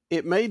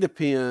 it may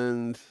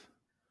depend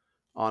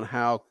on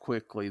how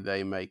quickly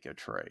they make a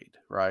trade,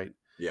 right?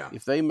 Yeah.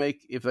 If they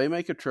make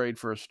a trade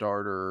for a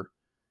starter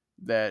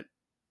that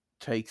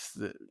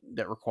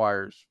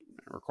requires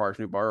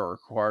Nootbaar or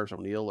requires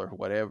O'Neill or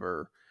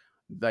whatever,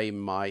 they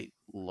might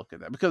look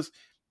at that, because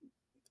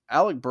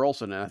Alec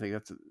Burleson, and I think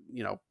that's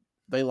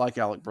they like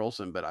Alec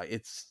Burleson, but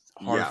it's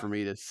hard for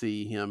me to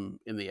see him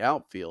in the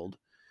outfield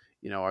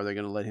Are they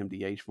going to let him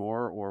DH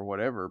more or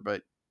whatever?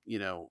 But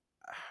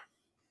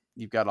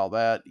you've got all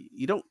that.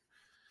 You don't.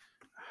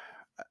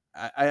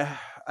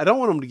 I don't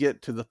want them to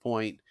get to the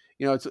point.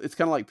 It's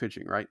kind of like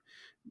pitching, right?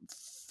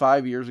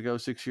 5 years ago,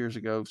 6 years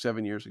ago,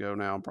 7 years ago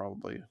now,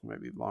 probably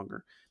maybe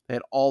longer. They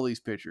had all these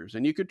pitchers,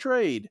 and you could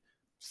trade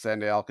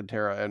Sandy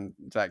Alcantara and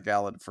Zach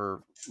Gallen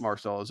for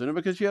Marcell Ozuna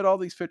because you had all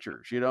these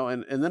pitchers,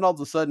 and then all of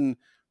a sudden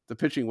the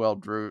pitching well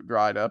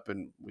dried up,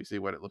 and we see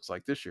what it looks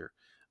like this year.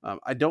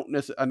 I don't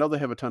necessarily. I know they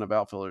have a ton of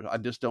outfielders. I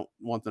just don't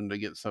want them to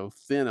get so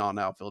thin on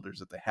outfielders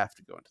that they have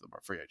to go into the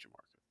free agent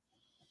market.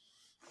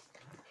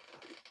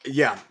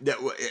 Yeah,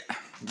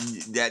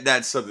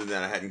 that's something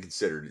that I hadn't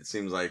considered. It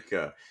seems like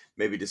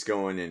maybe just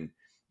going and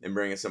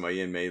bringing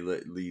somebody in may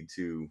lead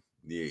to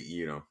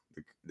the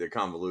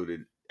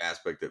convoluted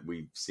aspect that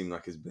we seem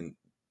like has been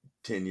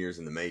 10 years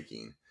in the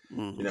making.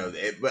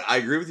 Mm-hmm. But I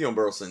agree with you on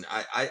Burleson.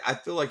 I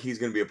feel like he's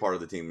going to be a part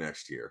of the team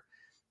next year,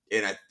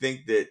 and I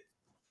think that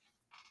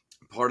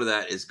part of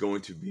that is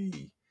going to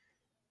be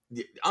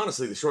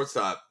honestly the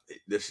shortstop.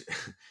 The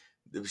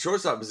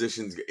shortstop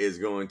position is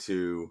going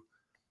to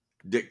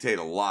dictate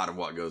a lot of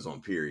what goes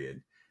on,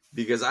 period.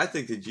 Because I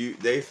think that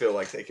they feel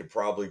like they could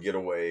probably get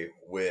away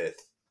with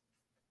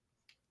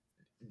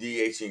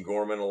DHing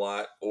Gorman a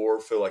lot,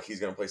 or feel like he's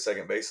going to play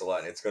second base a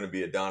lot, and it's going to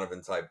be a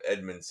Donovan type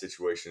Edmund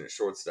situation at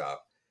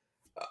shortstop.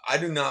 I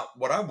do not.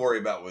 What I worry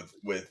about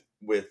with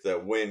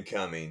Wynn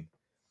coming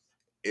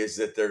is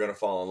that they're going to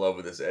fall in love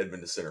with this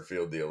Edmund to center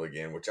field deal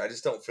again, which I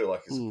just don't feel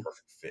like is a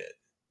perfect fit.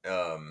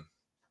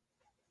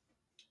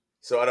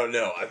 So I don't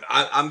know.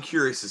 I'm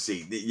curious to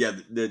see.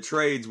 The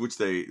trades,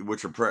 which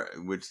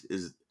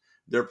is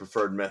their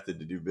preferred method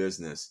to do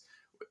business,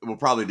 will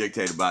probably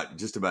dictate about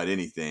just about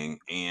anything,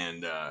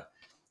 and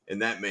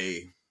that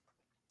may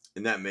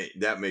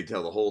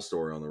tell the whole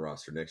story on the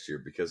roster next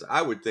year. Because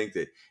I would think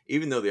that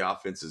even though the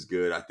offense is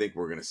good, I think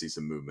we're going to see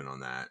some movement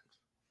on that.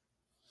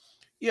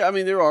 Yeah, I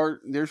mean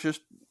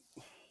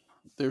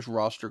there's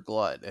roster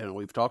glut, and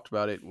we've talked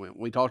about it.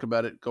 We talked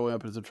about it going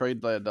up as a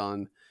trade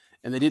deadline,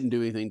 and they didn't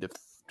do anything to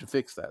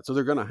fix that. So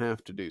they're going to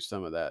have to do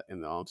some of that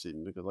in the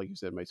offseason because, like you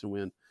said, Mason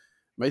Wynn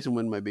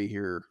may be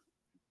here.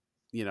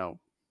 In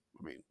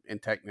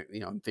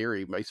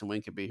theory, Mason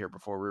Wynn could be here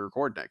before we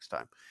record next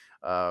time.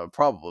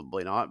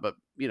 Probably not, but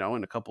in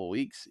a couple of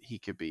weeks he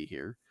could be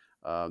here.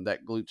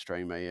 That glute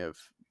strain may have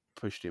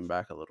pushed him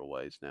back a little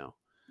ways now.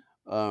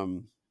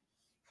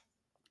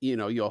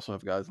 You also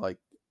have guys like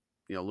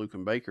Luke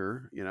and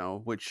Baker,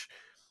 which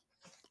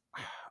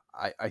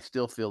I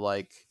still feel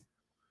like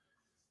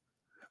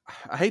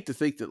I hate to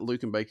think that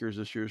Luke and Baker is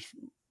this year's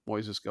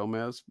Moises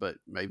Gomez, but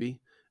maybe.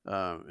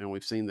 And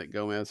we've seen that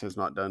Gomez has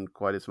not done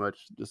quite as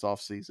much this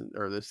offseason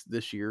or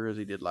this year as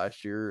he did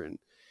last year. And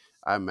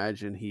I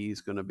imagine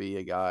he's going to be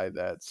a guy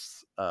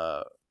that's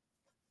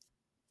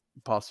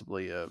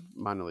possibly a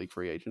minor league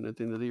free agent at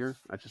the end of the year.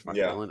 That's just my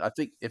feeling. I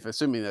think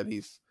assuming that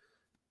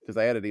because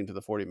I added him to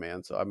the 40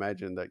 man. So I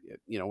imagine that,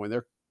 when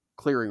they're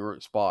clearing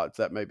spots,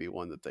 that may be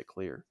one that they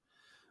clear.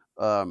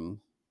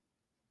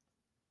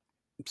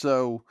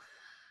 So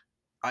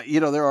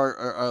there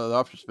are other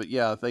options, but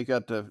yeah, they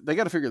got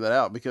to figure that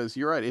out because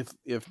you're right.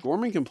 If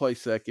Gorman can play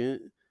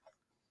second,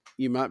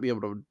 you might be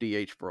able to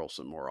DH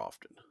Burleson more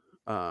often.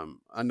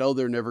 I know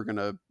they're never going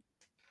to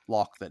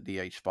lock that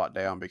DH spot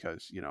down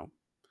because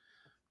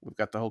we've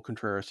got the whole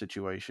Contreras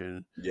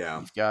situation.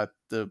 Yeah, he's got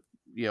the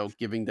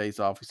giving days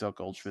off. We saw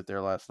Goldschmidt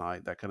there last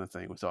night, that kind of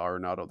thing. We saw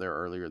Arenado there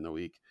earlier in the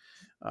week.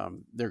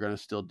 They're going to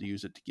still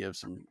use it to give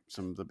some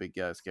of the big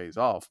guys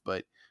off,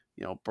 but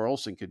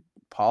Burleson could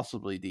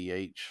possibly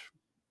DH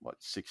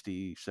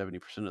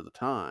 60-70% of the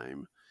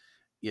time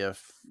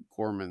if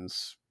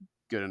Gorman's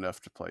good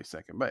enough to play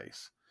second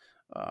base.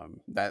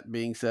 That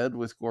being said,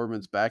 with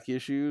Gorman's back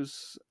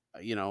issues,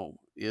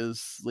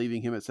 is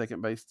leaving him at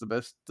second base the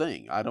best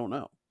thing? I don't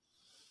know.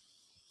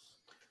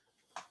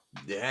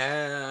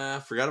 Yeah, I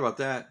forgot about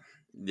that.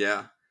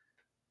 Yeah.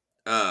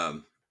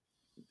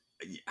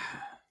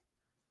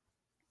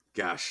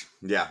 Gosh,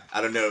 yeah,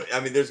 I don't know.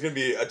 I mean, there's going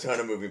to be a ton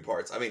of moving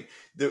parts. I mean,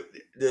 the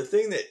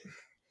thing that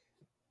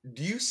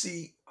do you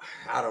see?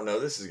 I don't know.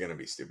 This is going to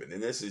be stupid,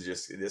 and this is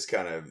just this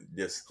kind of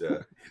just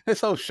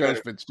this whole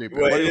show's been stupid.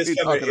 Well, what it are is we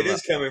coming. talking It about?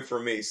 is coming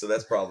from me, so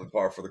that's probably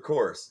par for the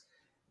course.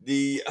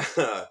 The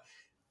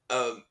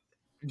do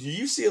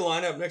you see a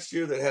lineup next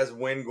year that has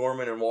Wynn,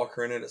 Gorman, and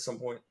Walker in it at some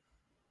point,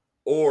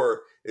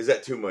 or is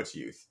that too much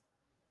youth?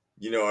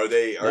 Are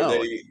they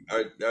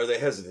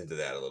hesitant to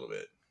that a little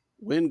bit?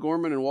 Wynn,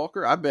 Gorman, and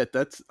Walker. I bet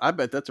that's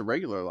a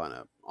regular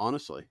lineup.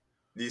 Honestly,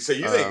 so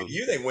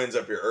you think Wynn's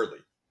up here early?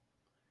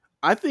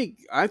 I think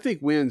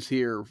Wynn's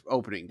here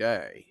opening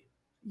day.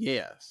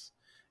 Yes,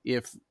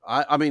 if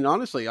I mean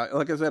honestly,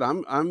 like I said,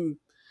 I'm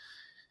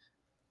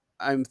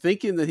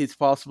thinking that he's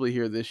possibly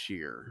here this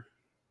year,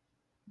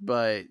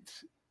 but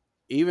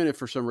even if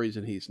for some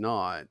reason he's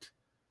not,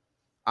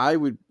 I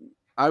would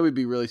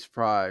be really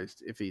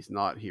surprised if he's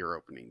not here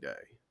opening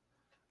day.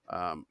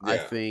 I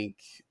think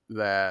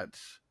that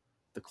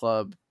the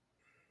club,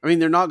 I mean,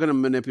 they're not going to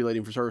manipulate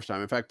him for service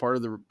time. In fact, part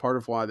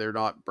of why they're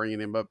not bringing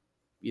him up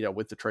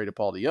with the trade of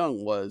Paul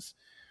DeYoung was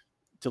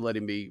to let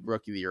him be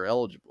rookie of the year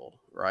eligible,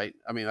 right?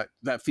 I mean,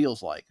 that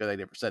feels like they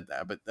never said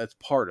that, but that's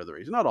part of the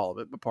reason. Not all of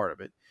it, but part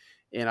of it.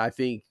 And I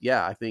think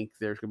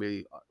there's going to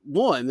be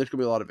there's going to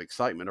be a lot of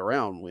excitement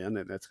around Wynn,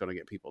 and that's going to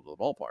get people to the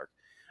ballpark.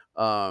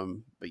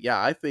 But yeah,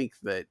 I think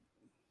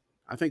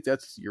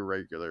that's your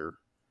regular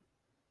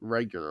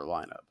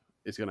lineup.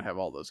 It's going to have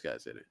all those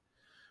guys in it.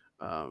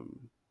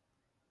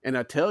 And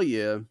I tell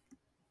you,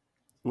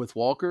 with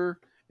Walker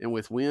and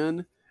with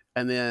Wynn,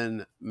 and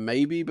then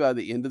maybe by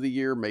the end of the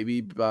year,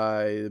 maybe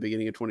by the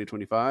beginning of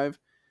 2025,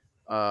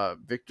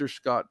 Victor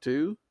Scott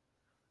too.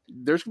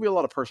 There's going to be a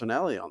lot of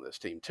personality on this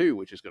team too,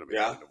 which is going to be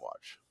fun to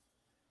watch.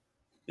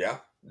 Yeah,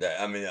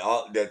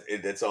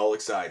 that's all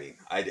exciting.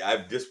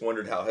 I've just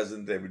wondered how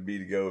hesitant they would be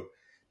to go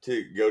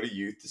to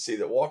youth, to see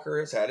that Walker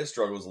has had his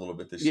struggles a little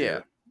bit this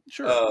year.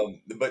 Sure.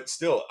 But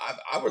still,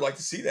 I would like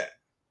to see that.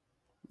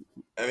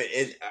 I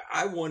mean,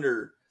 I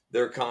wonder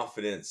their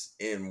confidence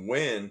in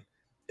Wynn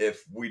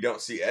if we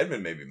don't see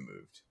Edmund maybe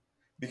moved.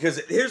 Because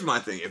here's my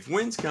thing: if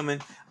Wynn's coming,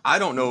 I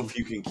don't know if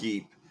you can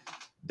keep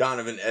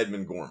Donovan,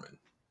 Edmund, Gorman.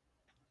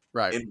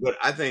 Right. But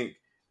I think,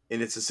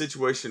 and it's a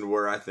situation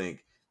where I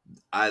think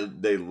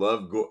they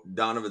love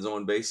Donovan's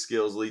on base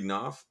skills leading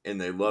off, and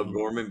they love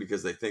Gorman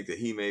because they think that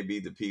he may be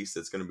the piece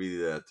that's going to be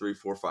the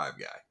 3-4-5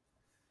 guy.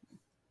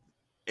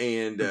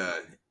 And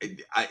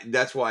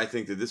that's why I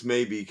think that this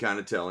may be kind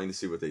of telling to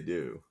see what they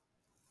do.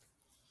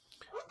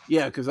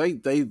 Yeah, because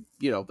they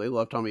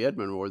love Tommy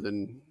Edmond more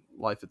than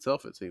life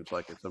itself. It seems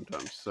like it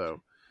sometimes.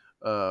 So,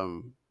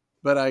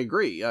 but I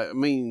agree. I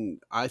mean,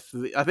 I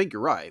think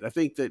you're right. I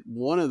think that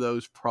one of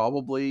those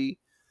probably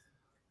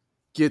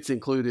gets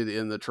included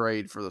in the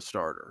trade for the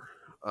starter,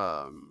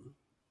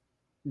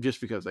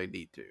 just because they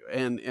need to.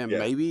 And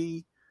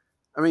maybe,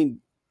 I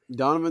mean,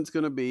 Donovan's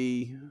going to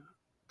be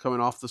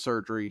coming off the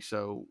surgery,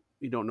 so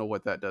you don't know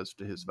what that does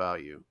to his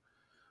value.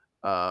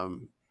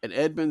 And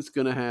Edmond's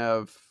going to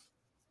have.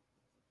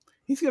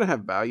 He's going to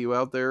have value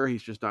out there.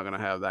 He's just not going to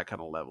have that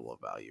kind of level of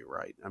value,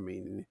 right? I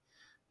mean,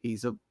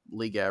 he's a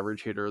league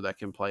average hitter that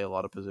can play a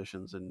lot of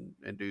positions and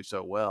do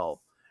so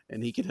well,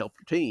 and he can help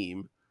your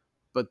team.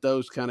 But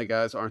those kind of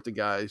guys aren't the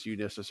guys you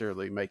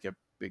necessarily make a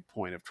big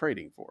point of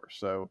trading for.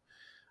 So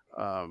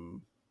I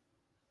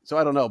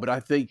don't know, but I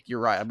think you're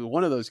right. I mean,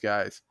 one of those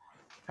guys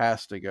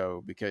has to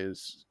go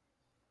because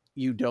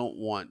you don't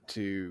want it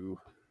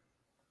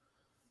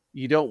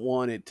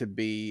to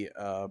be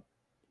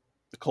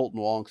the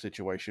Colton Wong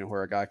situation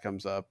where a guy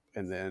comes up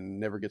and then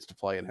never gets to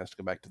play and has to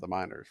go back to the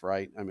minors,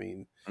 right? I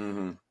mean,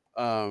 when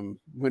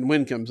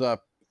Wynn comes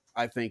up,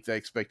 I think they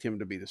expect him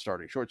to be the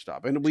starting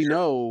shortstop, and we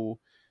know,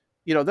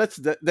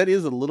 that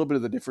is a little bit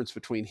of the difference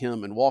between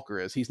him and Walker.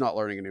 Is he's not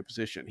learning a new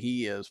position;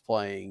 he is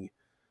playing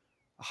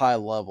high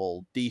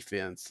level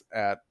defense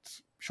at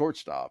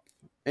shortstop,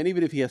 and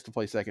even if he has to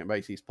play second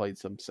base, he's played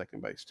some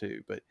second base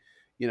too. But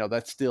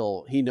that's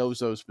still, he knows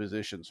those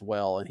positions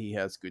well, and he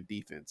has good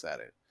defense at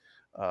it.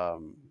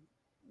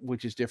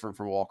 Which is different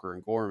from Walker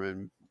and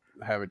Gorman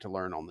having to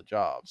learn on the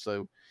job.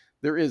 So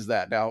there is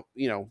that. Now,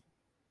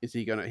 is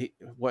he going to,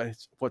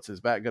 what's his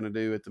bat going to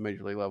do at the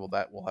major league level?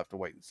 That we'll have to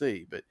wait and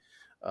see. But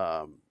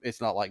it's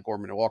not like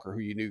Gorman and Walker,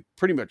 who you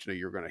pretty much knew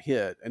you were going to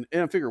hit. And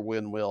I figure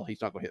Wynn will.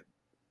 He's not going to hit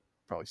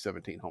probably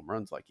 17 home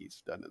runs like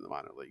he's done in the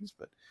minor leagues.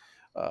 But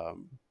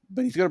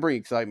he's going to bring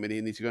excitement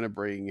in. He's going to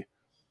bring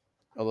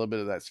a little bit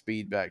of that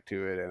speed back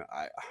to it. And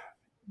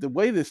the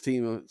way this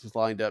team is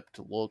lined up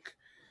to look,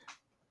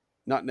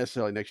 not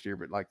necessarily next year,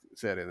 but like I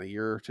said, in a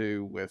year or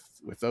two with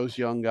those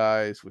young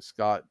guys, with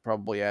Scott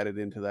probably added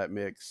into that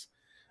mix,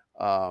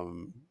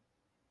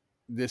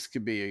 this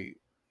could be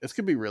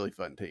a really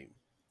fun team.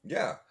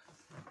 Yeah.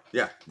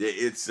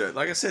 It's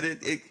like I said,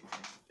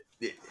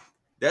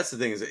 that's the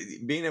thing, is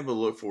being able to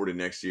look forward to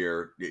next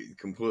year.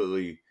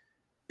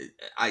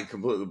 I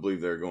completely believe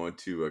they're going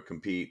to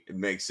compete. It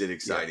makes it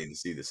exciting to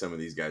see that some of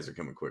these guys are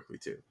coming quickly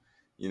too.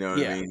 You know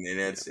what I mean?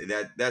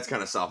 And that's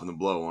kind of softened the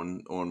blow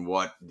on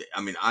what,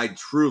 I mean, I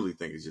truly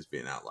think it's just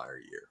been an outlier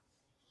year.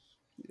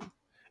 Yeah.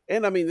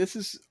 And I mean,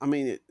 it's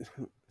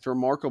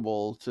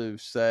remarkable to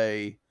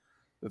say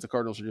that the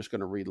Cardinals are just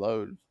going to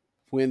reload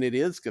when it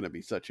is going to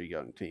be such a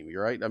young team.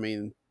 You're right. I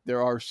mean,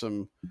 there are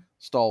some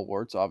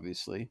stalwarts,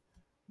 obviously,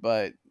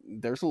 but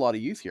there's a lot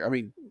of youth here. I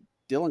mean,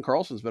 Dylan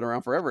Carlson's been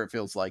around forever, it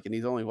feels like, and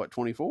he's only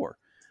 24.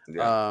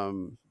 Yeah.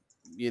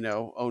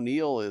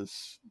 O'Neill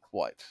is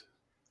what?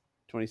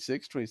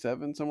 26,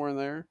 27, somewhere in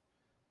there.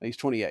 He's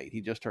 28. He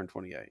just turned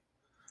 28.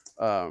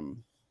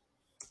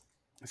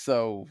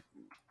 So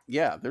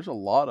yeah, there's a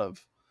lot of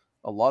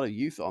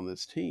youth on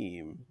this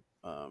team.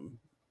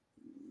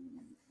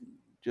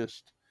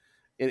 Just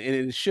and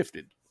it has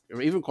shifted,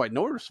 even quite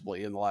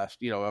noticeably in the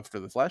last, after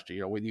this last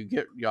year. When you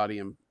get Yachty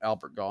and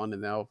Albert gone,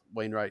 and now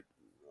Wainwright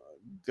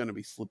going to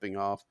be slipping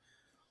off.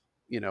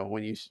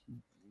 When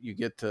you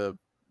get to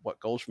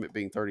Goldschmidt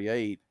being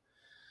 38.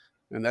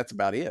 And that's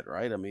about it,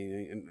 right? I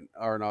mean, and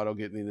Arenado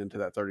getting into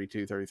that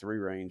 32, 33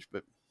 range,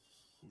 but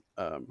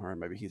or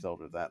maybe he's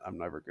older than that. I'm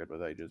never good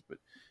with ages, but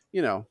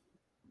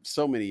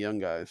so many young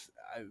guys.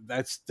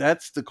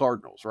 that's the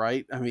Cardinals,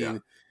 right? I Yeah.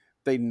 mean,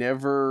 they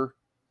never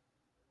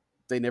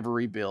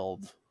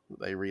rebuild,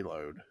 they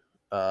reload.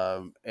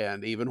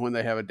 And even when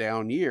they have a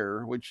down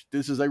year, which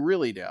this is a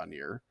really down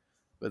year,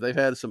 but they've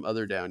had some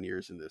other down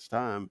years in this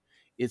time,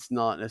 it's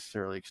not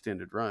necessarily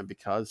extended run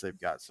because they've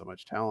got so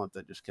much talent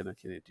that just kind of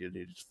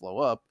continue to just flow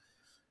up.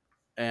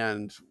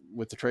 And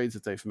with the trades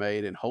that they've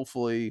made, and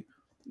hopefully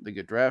the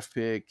good draft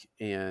pick,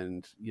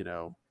 and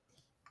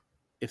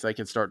if they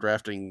can start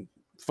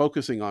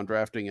focusing on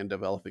drafting and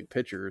developing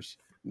pitchers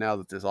now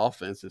that this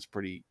offense is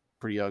pretty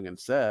young and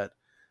set,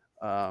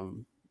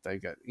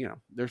 they've got,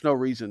 there's no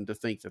reason to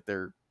think that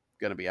they're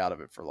going to be out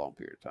of it for a long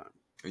period of time.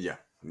 Yeah,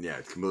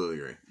 I completely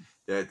agree.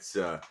 That's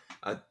I,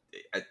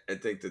 I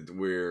think that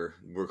we're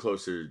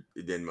closer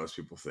than most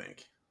people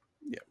think.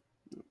 Yeah.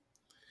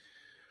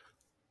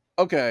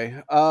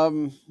 Okay.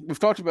 We've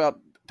talked about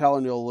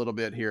Tyler Neal a little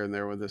bit here and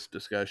there with this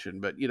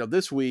discussion, but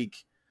this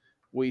week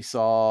we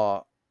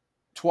saw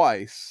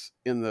twice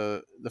in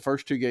the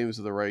first two games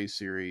of the Rays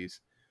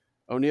series,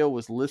 O'Neill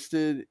was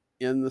listed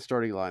in the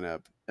starting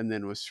lineup and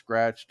then was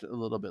scratched a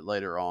little bit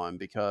later on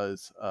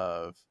because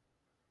of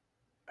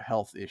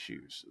health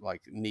issues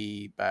like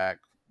knee, back,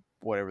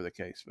 whatever the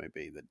case may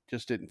be, that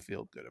just didn't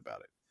feel good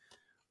about it.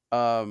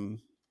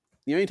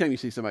 Anytime you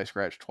see somebody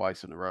scratched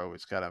twice in a row,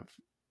 it's kind of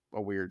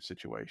a weird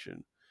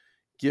situation.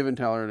 Given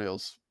Tyler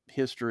O'Neill's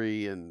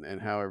history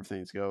and how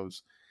everything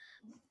goes,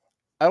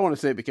 I don't want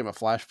to say it became a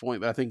flashpoint,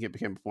 but I think it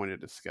became a point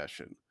of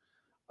discussion.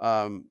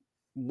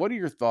 What are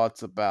your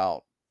thoughts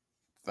about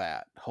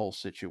that whole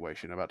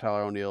situation, about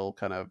Tyler O'Neill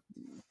kind of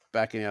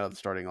backing out of the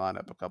starting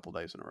lineup a couple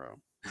days in a row?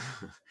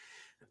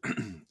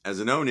 As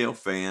an O'Neill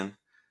fan,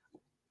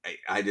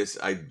 I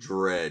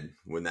dread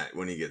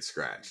when he gets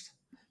scratched,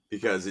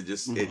 because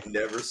it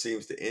never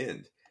seems to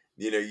end.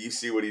 You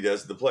see what he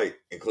does at the plate,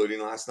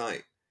 including last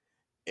night,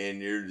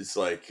 and you're just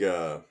like,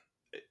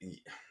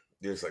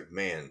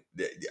 man,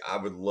 I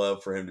would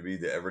love for him to be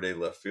the everyday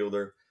left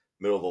fielder,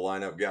 middle of the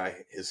lineup guy.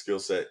 His skill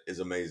set is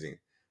amazing,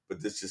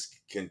 but this just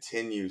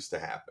continues to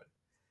happen.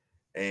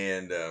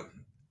 And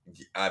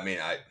I mean,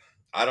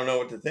 I don't know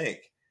what to think.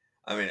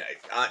 I mean,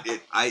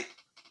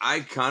 I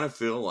kind of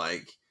feel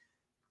like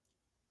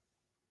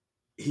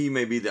he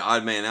may be the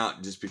odd man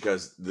out, just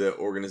because the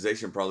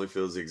organization probably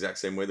feels the exact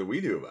same way that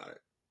we do about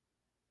it.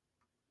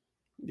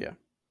 Yeah.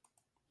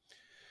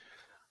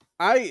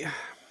 I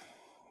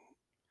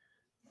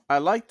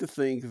like to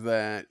think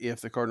that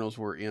if the Cardinals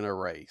were in a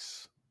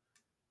race,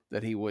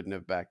 that he wouldn't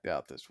have backed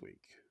out this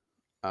week.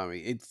 I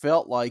mean, it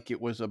felt like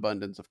it was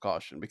abundance of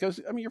caution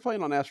because, I mean, you're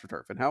playing on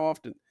AstroTurf, and how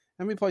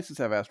many places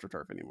have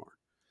AstroTurf anymore?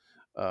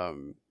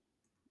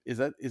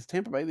 Is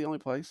Tampa Bay the only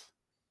place?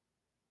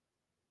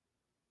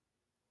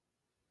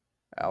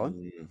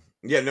 Alan?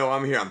 Yeah, no,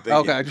 I'm here. I'm thinking.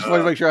 Okay, I just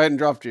wanted to make sure I hadn't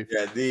dropped you.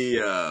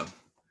 Yeah,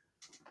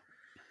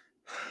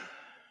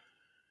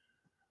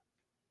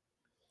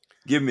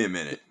 give me a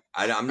minute.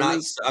 I'm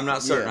not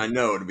certain. Yeah. I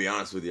know, to be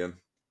honest with you.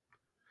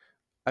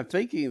 I'm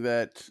thinking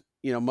that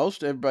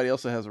most everybody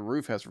else that has a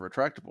roof has a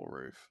retractable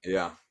roof.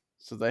 Yeah.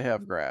 So they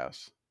have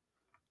grass.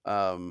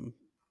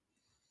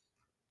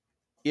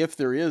 If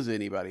there is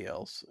anybody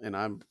else,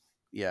 and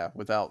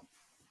without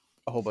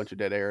a whole bunch of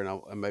dead air,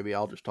 and maybe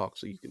I'll just talk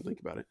so you can think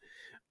about it.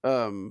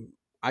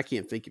 I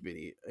can't think of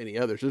any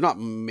others. There's not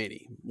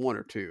many, one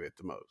or two at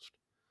the most.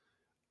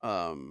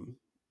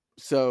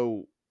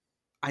 So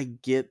I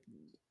get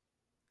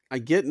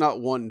not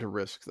wanting to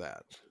risk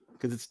that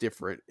because it's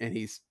different, and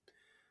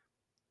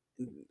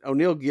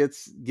O'Neill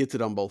gets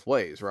it on both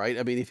ways, right?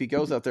 I mean, if he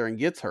goes out there and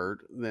gets hurt,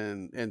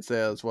 and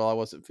says, "Well, I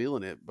wasn't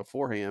feeling it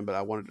beforehand, but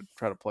I wanted to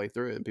try to play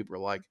through it," and people are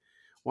like,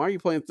 "Why are you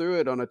playing through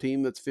it on a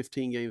team that's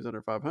 15 games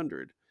under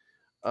 500?"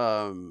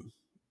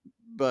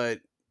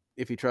 But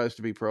if he tries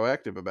to be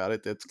proactive about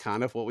it, that's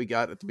kind of what we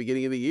got at the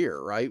beginning of the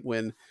year, right?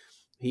 When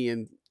he,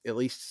 at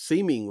least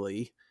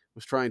seemingly,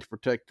 was trying to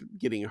protect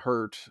getting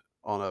hurt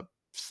on a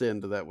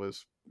send that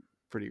was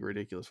pretty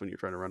ridiculous when you're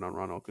trying to run on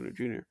Ronald Acuna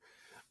Jr.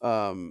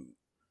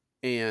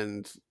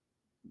 And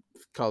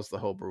caused the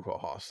whole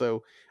brouhaha.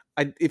 So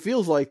it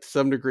feels like to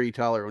some degree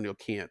Tyler O'Neill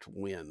can't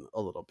win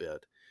a little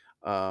bit.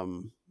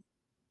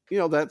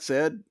 That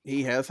said,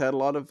 he has had a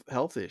lot of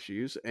health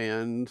issues,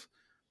 and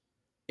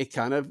it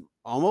kind of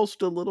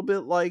almost a little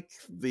bit like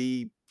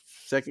the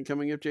second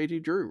coming of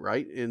JT Drew,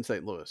 right, in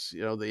St. Louis.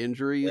 The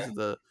injuries,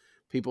 the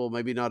people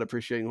maybe not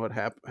appreciating what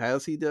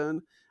has he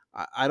done.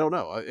 I don't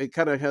know. It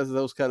kind of has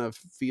those kind of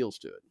feels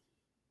to it.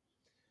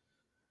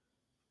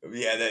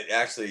 Yeah, that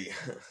actually,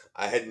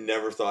 I had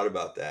never thought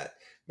about that,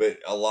 but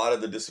a lot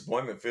of the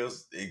disappointment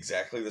feels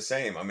exactly the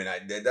same. I mean,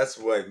 that's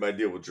what my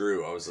deal with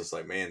Drew. I was just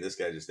like, man, this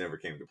guy just never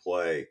came to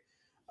play.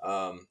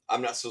 I'm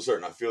not so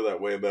certain I feel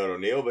that way about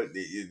O'Neill, but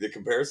the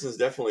comparison is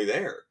definitely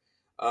there.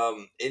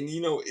 And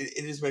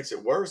it just makes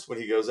it worse when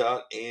he goes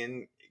out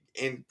and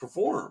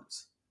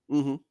performs.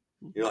 Mm-hmm.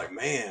 You're like,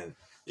 man,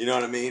 you know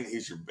what I mean?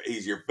 He's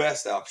your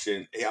best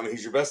option. I mean,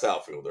 he's your best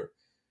outfielder,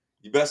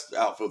 your best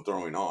outfield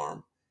throwing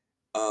arm.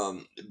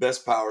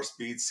 Best power,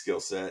 speed, skill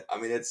set. I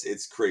mean,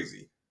 it's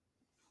crazy.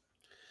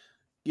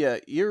 Yeah,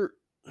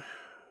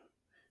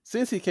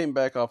 since he came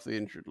back off the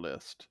injured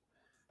list,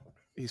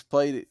 he's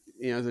played.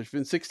 There's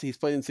been 60. He's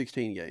played in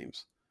 16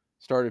 games,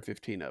 started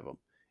 15 of them.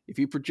 If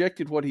you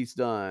projected what he's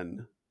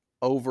done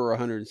over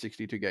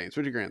 162 games,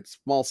 which again,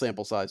 small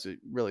sample size,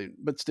 really,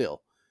 but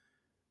still,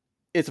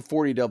 it's a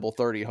 40 double,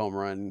 30 home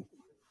run.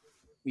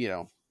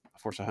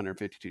 Of course,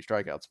 152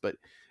 strikeouts, but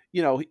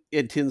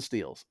in 10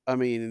 steals. I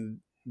mean,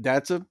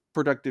 that's a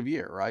productive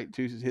year, right?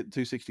 Hit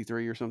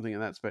 263 or something in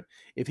that. But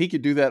if he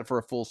could do that for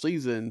a full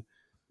season,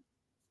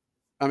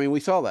 I mean,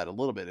 we saw that a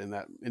little bit in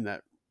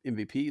that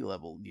MVP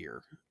level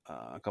year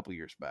a couple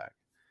years back.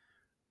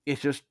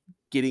 It's just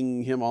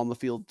getting him on the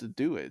field to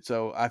do it.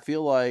 So I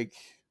feel like,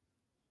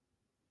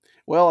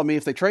 well, I mean,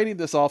 if they traded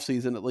this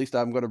offseason, at least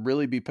I'm going to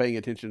really be paying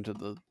attention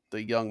to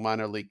the young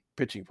minor league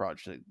pitching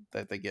project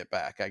that they get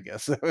back, I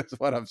guess. That's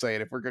what I'm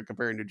saying, if we're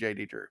comparing to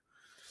J.D. Drew.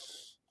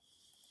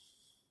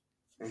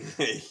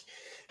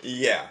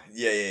 Yeah.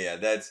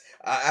 That's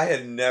I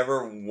had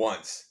never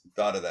once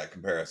thought of that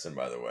comparison,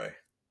 by the way.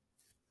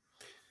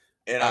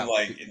 And I'm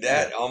like,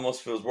 that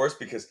almost feels worse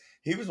because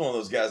he was one of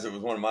those guys that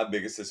was one of my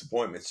biggest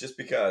disappointments, just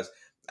because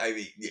I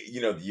mean,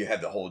 you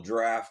had the whole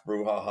draft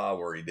brouhaha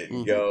where he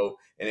didn't go,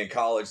 and in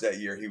college that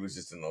year he was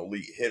just an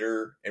elite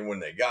hitter. And when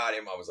they got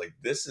him, I was like,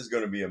 this is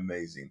going to be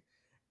amazing.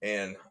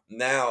 And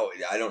now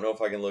I don't know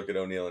if I can look at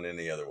O'Neill in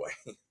any other way.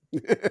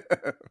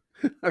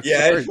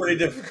 It's pretty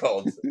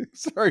difficult.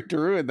 Sorry to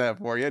ruin that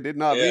for you. I did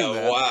not mean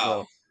that.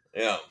 Wow.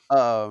 So.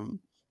 Yeah.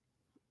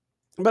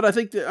 But I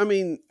think that, I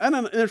mean, I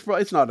don't.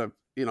 It's not a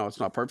it's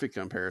not a perfect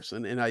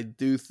comparison, and I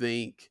do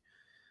think,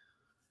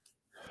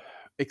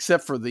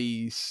 except for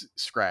these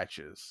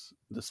scratches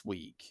this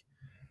week,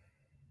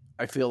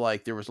 I feel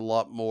like there was a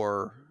lot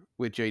more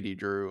with JD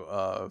Drew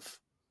of,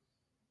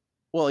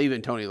 well,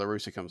 even Tony La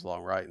Russa comes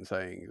along, right, and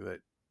saying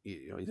that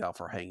he's out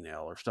for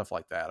hangnail or stuff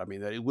like that. I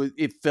mean, that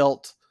it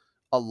felt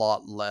a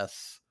lot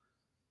less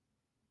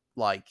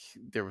like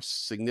there was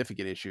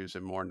significant issues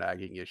and more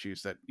nagging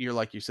issues that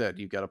like you said,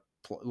 you've got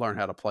to learn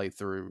how to play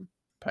through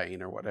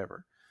pain or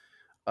whatever.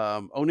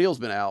 O'Neill's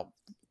been out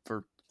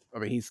for, I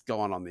mean, he's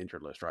gone on the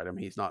injured list, right? I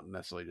mean, he's not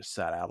necessarily just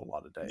sat out a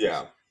lot of days.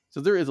 Yeah.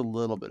 So there is a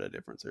little bit of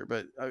difference there,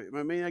 but I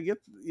mean, I get,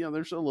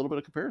 there's a little bit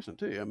of comparison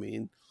too. I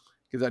mean,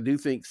 because I do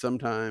think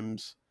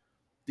sometimes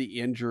the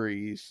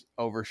injuries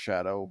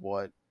overshadow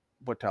what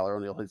Tyler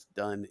O'Neill has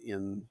done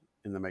in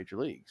the major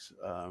leagues.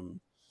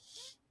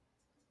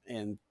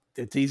 And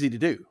it's easy to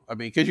do. I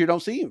mean, because you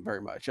don't see him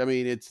very much. I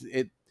mean,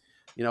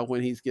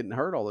 when he's getting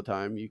hurt all the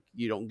time,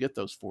 you don't get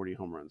those 40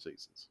 home run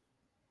seasons.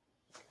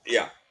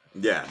 Yeah.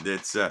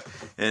 That's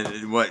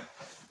and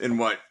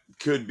what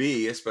could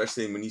be,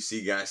 especially when you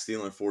see guys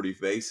stealing 40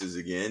 bases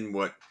again,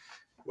 what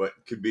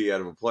could be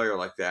out of a player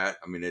like that.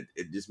 I mean,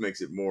 it just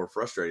makes it more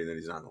frustrating that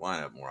he's not in the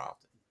lineup more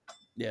often.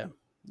 Yeah.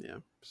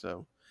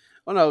 So,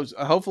 no.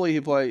 Hopefully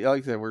he plays.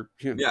 Like I said, we're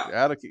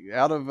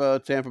out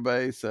of Tampa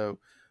Bay, so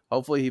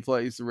hopefully he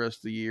plays the rest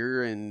of the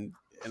year. And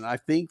I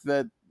think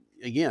that,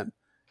 again,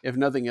 if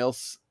nothing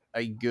else,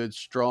 a good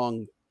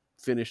strong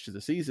finish to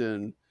the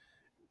season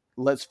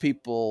lets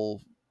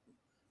people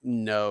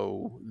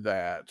know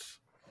that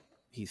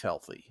he's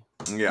healthy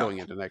going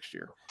into next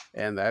year,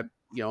 and that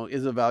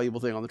is a valuable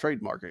thing on the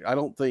trade market. I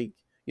don't think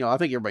I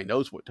think everybody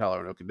knows what Tyler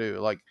O'Neill can do.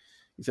 Like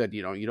you said,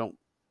 you don't.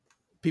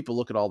 People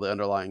look at all the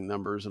underlying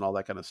numbers and all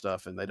that kind of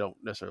stuff, and they don't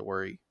necessarily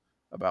worry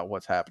about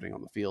what's happening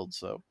on the field.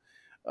 So,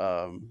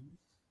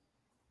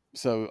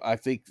 so I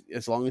think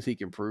as long as he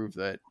can prove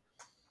that,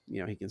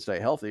 he can stay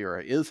healthy or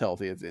is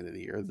healthy at the end of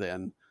the year,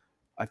 then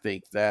I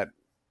think that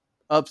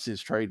ups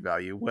his trade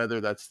value.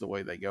 Whether that's the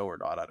way they go or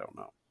not, I don't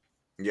know.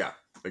 Yeah,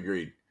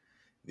 agreed.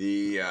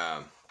 The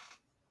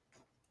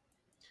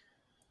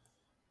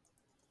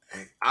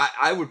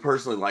I would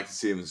personally like to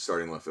see him as a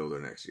starting left fielder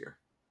next year.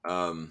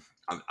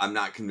 I'm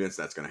not convinced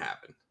that's going to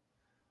happen.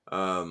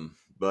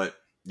 But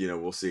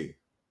we'll see.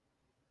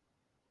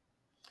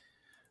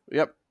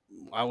 Yep.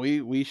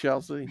 We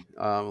shall see.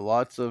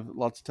 Lots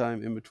of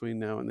time in between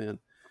now and then.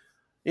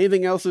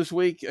 Anything else this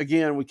week?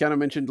 Again, we kind of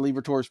mentioned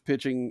Liberatore's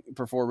pitching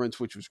performance,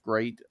 which was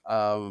great.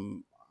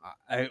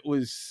 It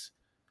was,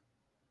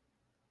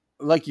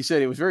 like you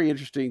said, it was very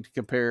interesting to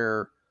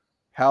compare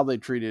how they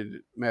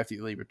treated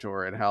Matthew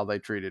Liberatore and how they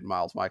treated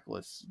Miles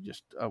Michaelis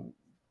just a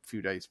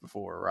few days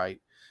before, right?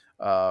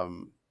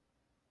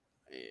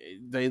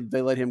 They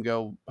let him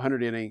go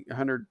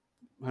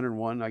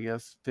 101, I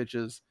guess,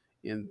 pitches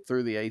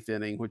through the 8th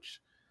inning, which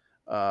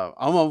I'm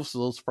almost a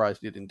little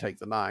surprised he didn't take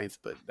the 9th,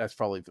 but that's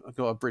probably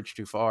go a bridge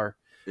too far.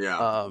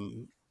 Yeah.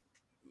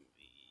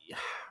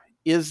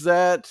 Was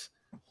that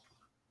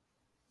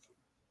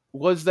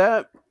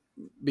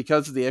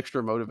because of the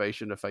extra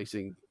motivation of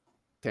facing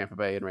Tampa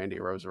Bay and Randy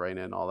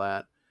Arozarena and all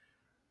that,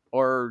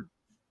 or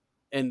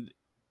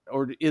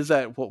is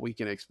that what we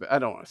can expect? I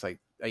don't want to say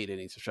 8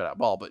 innings of shutout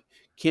ball, but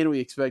can we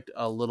expect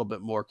a little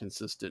bit more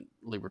consistent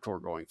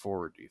Liberatore going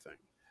forward, do you think?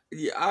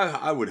 Yeah,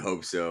 I would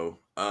hope so.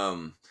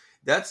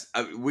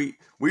 We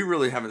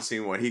really haven't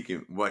seen what he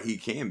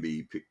can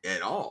be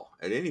at all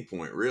at any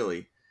point,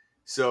 really.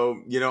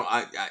 So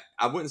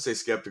I wouldn't say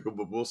skeptical,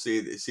 but we'll see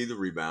the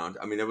rebound.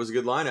 I mean, that was a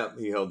good lineup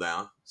he held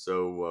down,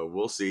 so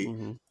we'll see.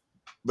 Mm-hmm.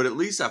 But at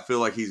least I feel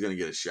like he's going to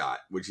get a shot,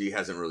 which he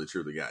hasn't really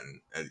truly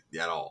gotten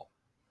at all.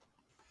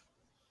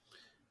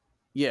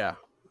 Yeah,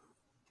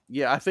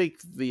 yeah. I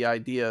think the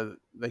idea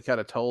they kind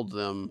of told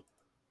him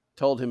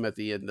at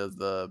the end of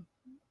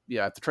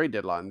at the trade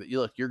deadline that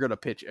you're going to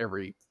pitch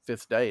every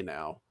fifth day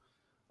now.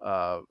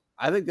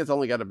 I think that's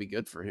only got to be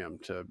good for him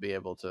to be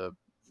able to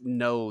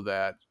know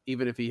that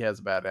even if he has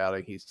a bad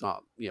outing, he's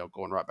not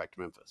going right back to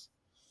Memphis.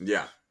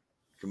 Yeah,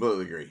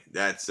 completely agree.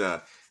 That's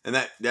and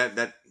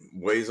that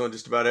weighs on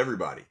just about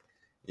everybody.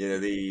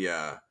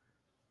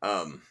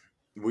 Um,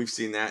 we've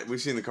seen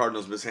the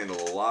Cardinals mishandle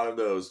a lot of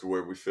those to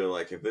where we feel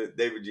like if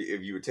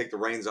you would take the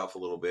reins off a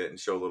little bit and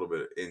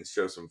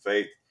show some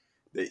faith,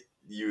 that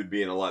you would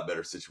be in a lot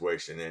better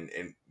situation.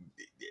 And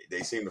they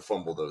seem to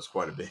fumble those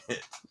quite a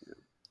bit.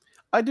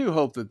 I do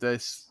hope that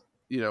this,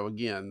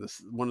 again,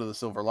 this one of the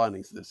silver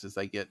linings of this is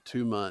they get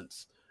 2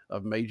 months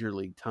of major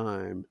league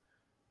time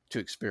to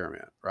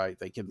experiment, right?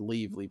 They can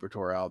leave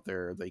Liberatore out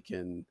there. They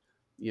can,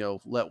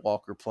 let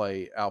Walker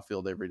play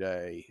outfield every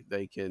day.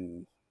 They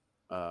can,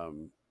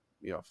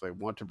 if they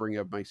want to bring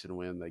up Mason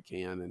Wynn, they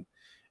can,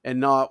 and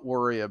not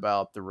worry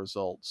about the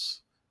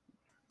results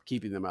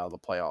keeping them out of the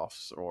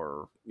playoffs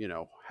or,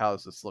 how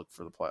does this look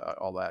for the play,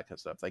 all that kind of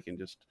stuff. They can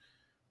just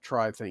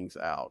try things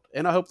out.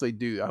 And I hope they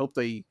do.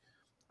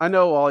 I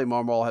know Ollie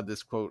Marmol had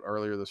this quote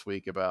earlier this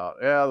week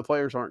about, the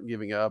players aren't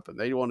giving up and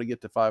they want to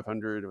get to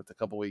 500 with a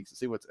couple weeks and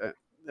see what's.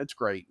 That's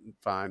great,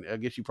 fine. I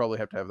guess you probably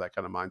have to have that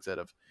kind of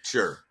mindset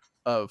Sure.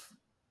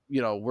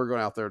 We're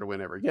going out there to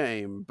win every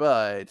game,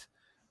 but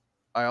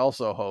I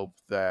also hope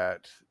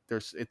that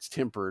it's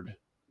tempered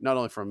not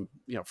only from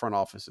front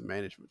office and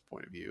management's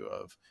point of view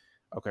of,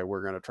 okay,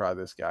 we're going to try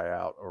this guy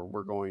out, or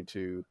we're going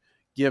to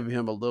give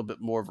him a little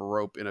bit more of a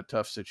rope in a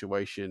tough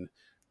situation,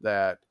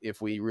 that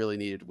if we really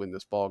needed to win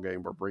this ball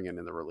game, we're bringing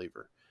in the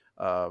reliever,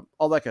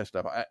 all that kind of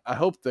stuff. I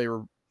hope they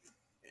were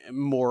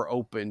more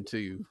open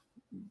to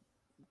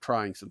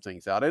trying some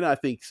things out, and I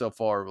think so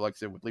far, like I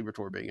said, with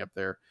Liberatore being up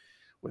there,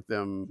 with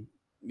them,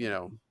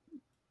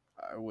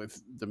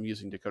 with them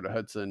using Dakota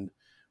Hudson,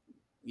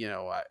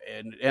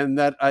 and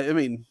that I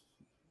mean,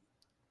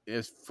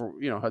 is for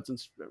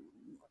Hudson's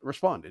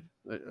responded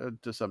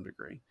to some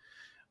degree.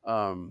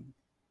 All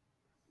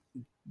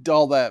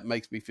that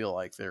makes me feel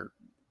like they're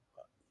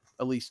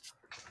at least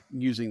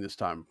using this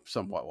time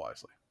somewhat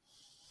wisely.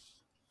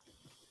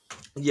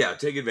 Yeah,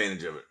 take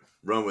advantage of it.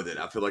 Run with it.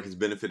 I feel like it's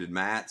benefited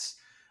Mats,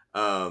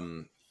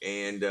 and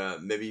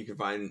maybe you can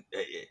find.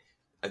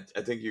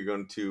 I think you're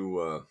going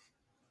to.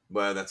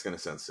 Well, that's going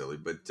to sound silly,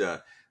 but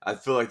I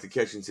feel like the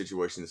catching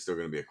situation is still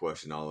going to be a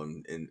question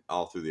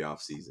all through the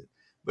off season.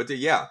 But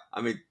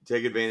I mean,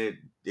 take advantage.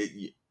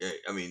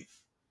 I mean,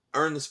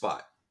 earn the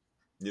spot.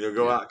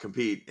 Go out,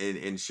 compete,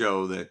 and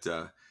show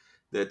that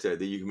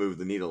you can move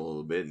the needle a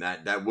little bit, and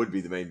that would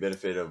be the main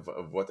benefit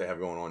of what they have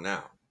going on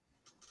now.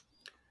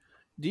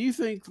 Do you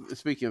think,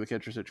 speaking of the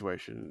catcher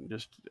situation,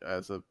 just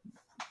as a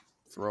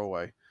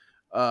throwaway,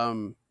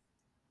 Andrew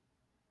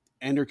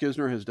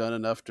Kisner has done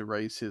enough to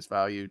raise his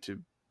value to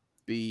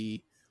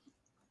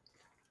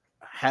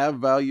have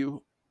value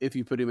if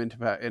you put him into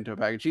a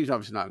package? He's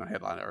obviously not in a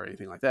headline or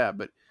anything like that,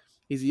 but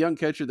he's a young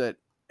catcher that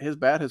his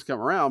bat has come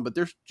around, but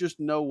there's just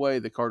no way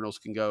the Cardinals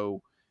can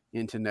go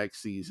into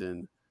next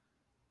season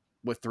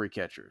with 3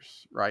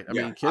 catchers, right? I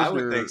mean, I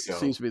would think Kisner so.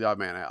 seems to be the odd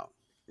man out.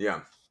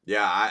 Yeah,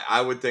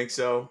 I would think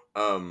so.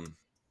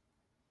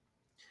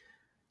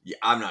 Yeah,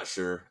 I'm not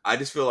sure. I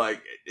just feel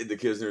like the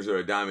Kisners are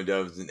a dime a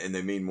dozen, and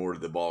they mean more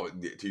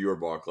to your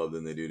ball club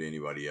than they do to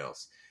anybody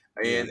else.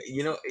 Yeah. And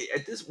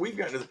at this, we've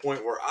gotten to the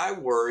point where I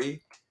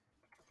worry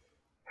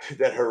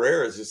that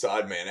Herrera is just the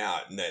odd man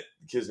out, and that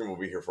Kisner will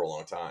be here for a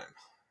long time.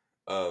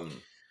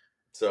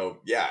 So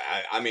yeah,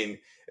 I mean,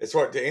 as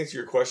far to answer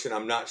your question,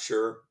 I'm not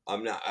sure.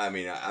 I'm not. I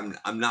mean,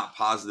 I'm not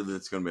positive that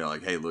it's going to be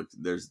like, hey, look,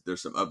 there's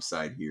some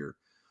upside here,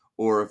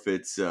 or if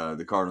it's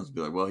the Cardinals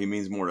be like, well, he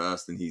means more to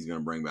us than he's going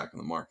to bring back on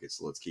the market,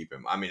 so let's keep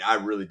him. I mean, I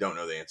really don't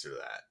know the answer to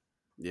that.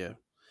 Yeah.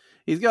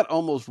 He's got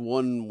almost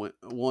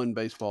one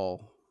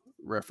baseball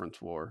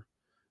reference WAR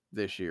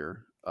this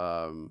year,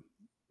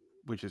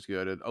 which is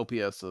good. An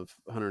OPS of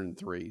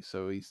 103.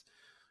 So he's,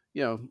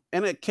 and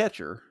at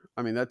catcher,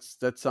 I mean, that's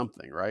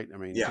something, right? I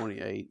mean, Yeah.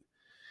 28.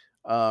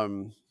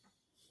 That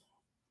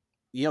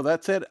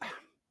said,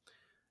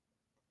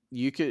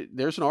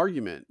 there's an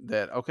argument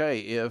that, okay,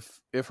 if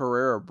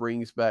Herrera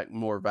brings back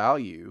more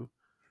value,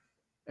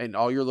 and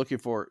all you're looking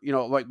for,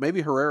 like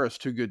maybe Herrera's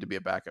too good to be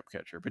a backup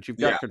catcher, but you've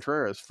got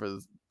Contreras for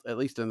at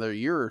least another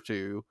year or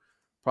two,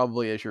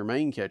 probably as your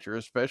main catcher,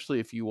 especially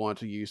if you want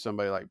to use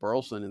somebody like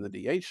Burleson in the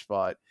DH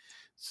spot.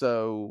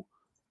 So,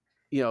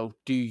 do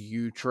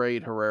you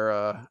trade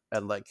Herrera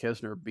and let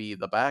Kisner be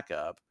the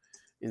backup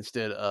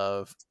instead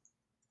of,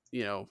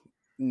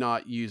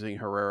 not using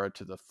Herrera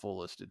to the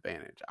fullest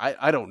advantage?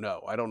 I don't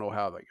know. I don't know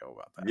how they go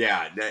about that.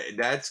 Yeah,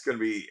 that's going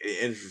to be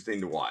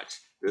interesting to watch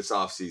this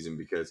offseason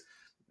because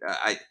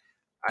I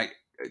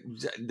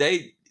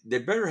they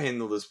better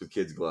handle this with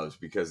kids' gloves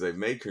because they've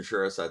made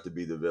Contreras out to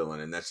be the villain,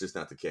 and that's just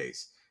not the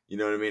case. You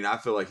know what I mean? I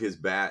feel like his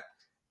bat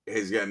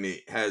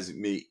has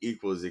me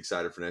equal as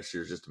excited for next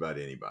year as just about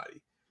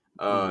anybody.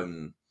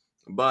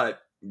 But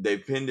they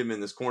pinned him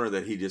in this corner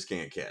that he just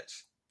can't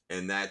catch.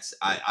 And that's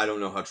I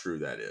don't know how true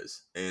that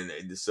is. And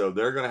so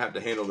they're gonna have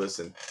to handle this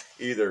and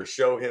either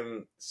show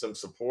him some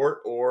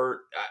support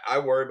or I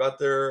worry about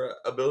their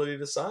ability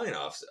to sign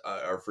off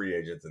our free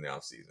agents in the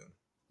offseason.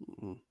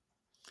 Mm-hmm.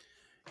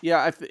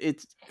 Yeah,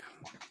 it's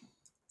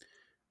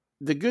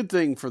the good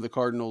thing for the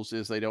Cardinals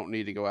is they don't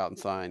need to go out and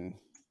sign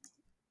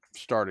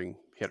starting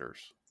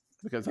hitters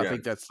because I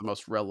think that's the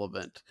most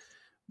relevant.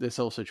 This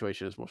whole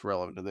situation is most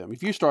relevant to them.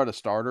 If you start a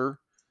starter,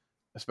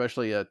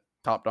 especially a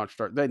top-notch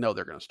start, they know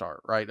they're going to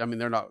start, right? I mean,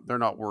 they're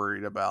not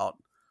worried about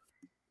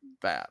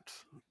that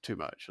too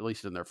much, at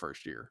least in their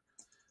first year.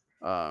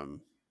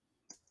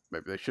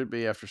 Maybe they should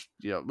be after,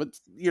 but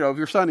if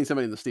you're signing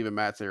somebody in the Steven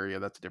Matz area,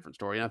 that's a different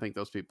story. And I think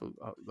those people,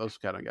 those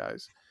kind of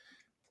guys,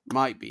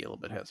 might be a little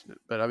bit hesitant.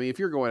 But I mean, if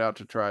you're going out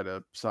to try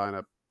to sign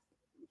up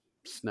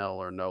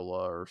Snell or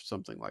Nola or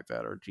something like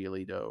that, or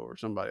Giolito or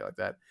somebody like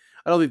that,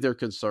 I don't think they're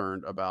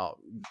concerned about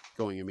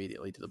going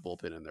immediately to the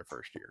bullpen in their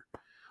first year.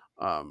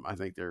 I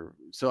think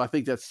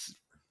that's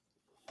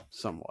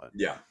somewhat,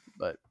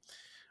 but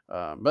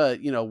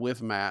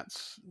with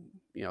Matz,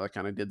 I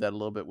kind of did that a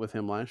little bit with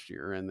him last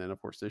year, and then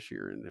of course this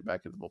year and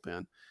back in the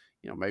bullpen,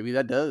 maybe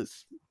that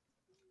does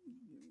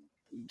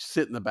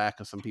sit in the back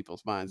of some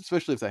people's minds,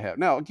 especially if they have.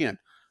 Now again,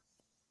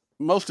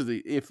 most of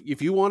the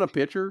if you want a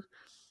pitcher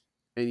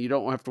and you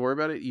don't have to worry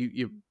about it,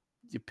 you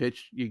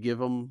pitch, you give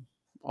them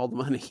all the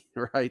money,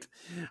 right?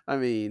 I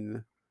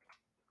mean,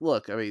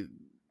 look,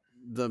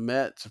 the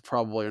Mets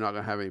probably are not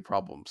going to have any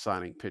problem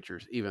signing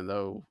pitchers, even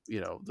though,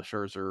 the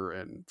Scherzer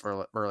and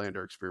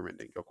Verlander experiment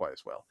didn't go quite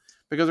as well,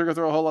 because they're going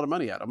to throw a whole lot of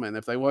money at them. And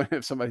if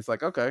somebody's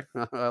like, okay,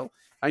 well,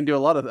 I can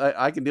do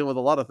I can deal with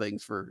a lot of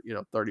things for,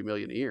 $30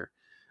 million a year.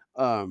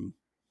 So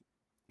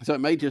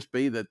it may just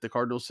be that the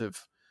Cardinals have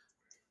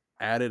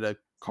added a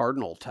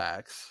Cardinal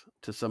tax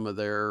to some of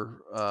their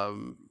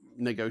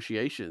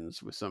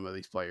negotiations with some of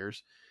these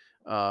players,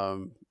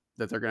 that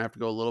they're going to have to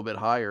go a little bit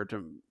higher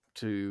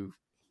to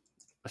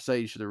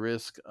assuage the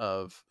risk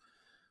of,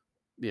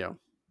 the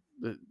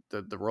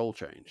role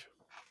change.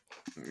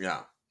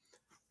 Yeah.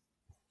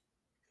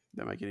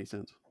 That make any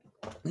sense?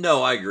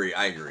 No, I agree.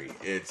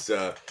 It's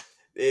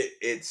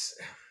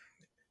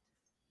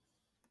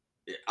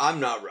I'm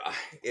not.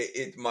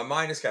 My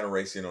mind is kind of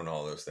racing on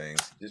all those things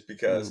just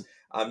because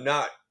I'm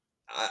not.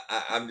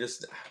 I'm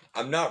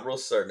not real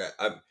certain.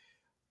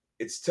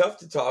 It's tough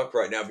to talk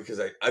right now because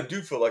I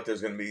do feel like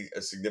there's going to be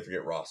a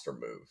significant roster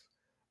move.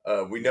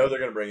 We know they're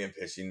going to bring in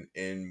pitching,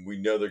 and we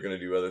know they're going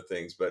to do other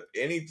things. But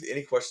any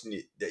question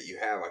that you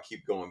have, I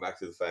keep going back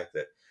to the fact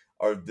that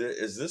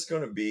is this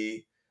going to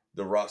be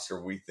the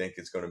roster we think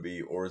it's going to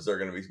be, or is there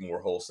going to be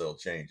more wholesale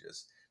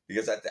changes?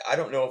 Because I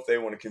don't know if they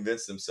want to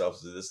convince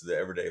themselves that this is the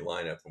everyday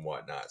lineup and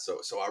whatnot. So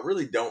I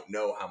really don't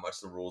know how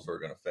much the rules are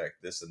going to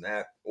affect this and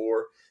that,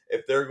 or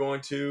if they're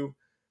going to,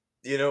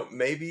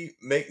 maybe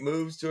make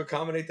moves to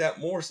accommodate that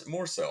more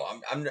so.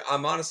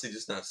 I'm honestly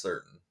just not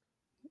certain.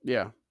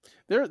 Yeah,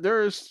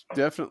 there is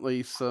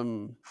definitely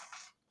some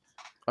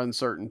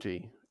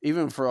uncertainty,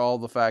 even for all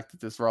the fact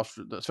that this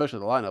roster, especially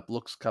the lineup,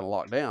 looks kind of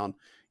locked down.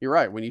 You're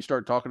right. When you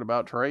start talking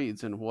about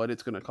trades and what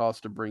it's going to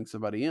cost to bring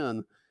somebody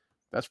in,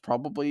 that's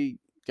probably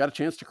got a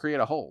chance to create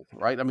a hole,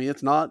 right? I mean,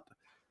 it's not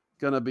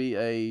going to be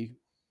a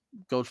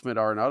Goldschmidt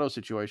Arenado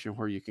situation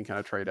where you can kind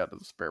of trade out of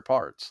the spare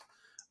parts.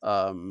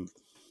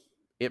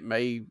 It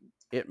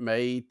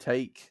may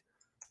take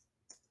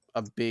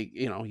a big,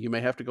 you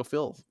may have to go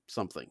fill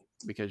something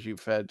because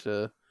you've had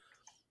to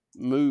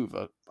move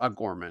a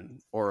Gorman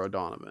or a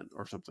Donovan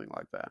or something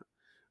like that.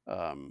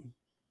 I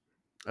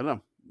don't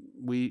know.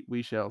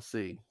 We shall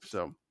see.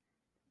 So,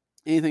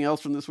 anything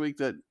else from this week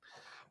that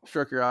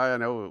struck your eye? I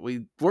know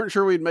we weren't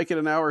sure we'd make it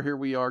an hour. Here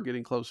we are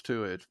getting close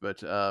to it.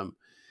 But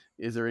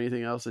is there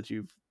anything else that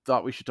you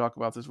thought we should talk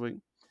about this week?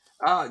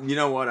 You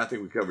know what? I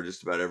think we covered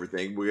just about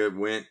everything. We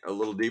went a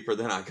little deeper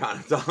than I kind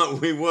of thought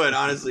we would,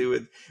 honestly,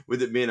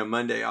 with it being a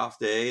Monday off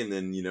day, and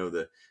then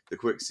the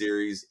quick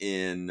series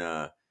in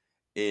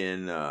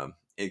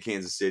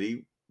Kansas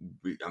City.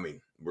 We're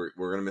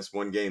gonna miss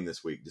one game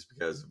this week just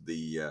because of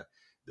the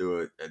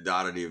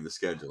oddity of the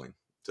scheduling.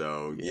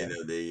 So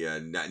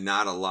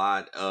not a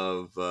lot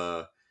of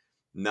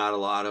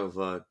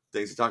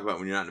things to talk about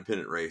when you're not in a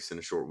pennant race in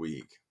a short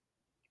week.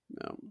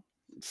 No.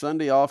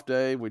 Sunday off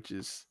day, which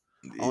is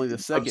only the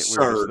second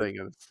absurd. weirdest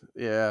thing.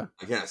 Yeah,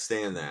 I can't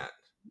stand that.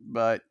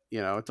 But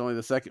it's only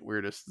the second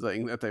weirdest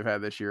thing that they've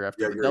had this year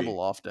after the double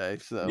off day.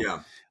 So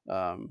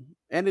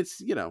and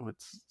it's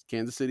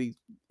Kansas City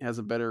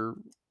has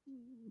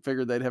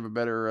figured they'd have a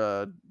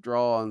better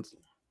draw on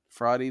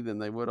Friday than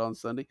they would on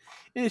Sunday,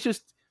 and it's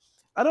just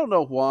I don't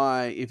know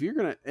why if you're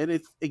gonna and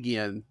it's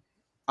again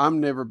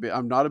I'm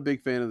not a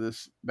big fan of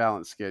this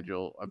balanced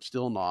schedule. I'm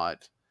still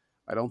not.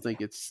 I don't think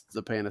it's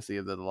the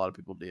panacea that a lot of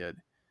people did.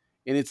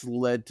 And it's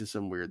led to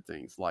some weird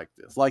things like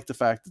this, like the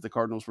fact that the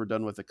Cardinals were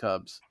done with the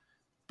Cubs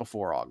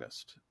before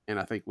August, and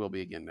I think will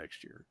be again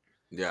next year.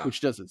 Yeah.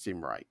 Which doesn't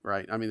seem right?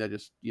 I mean, that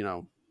just,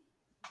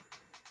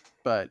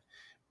 but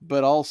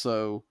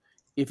also,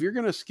 if you're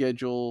going to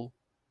schedule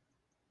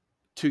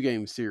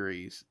 2-game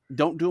series,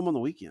 don't do them on the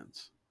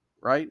weekends,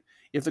 right?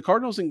 If the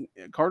Cardinals and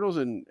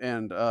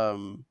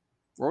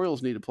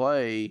Royals need to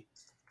play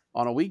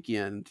on a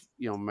weekend,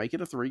 make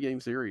it a 3-game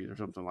series or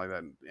something like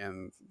that.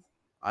 And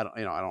I don't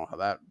know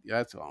how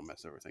that's going to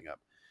mess everything up.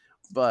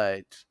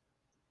 But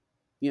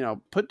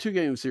put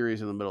 2-game series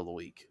in the middle of the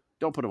week.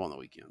 Don't put them on the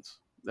weekends.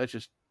 That's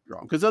just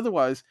wrong. Because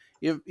otherwise,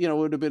 if it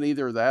would have been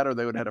either that or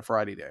they would have had a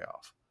Friday day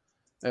off.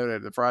 They would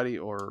have had the Friday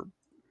or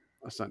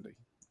a Sunday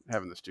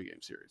having this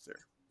 2-game series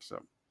there. So,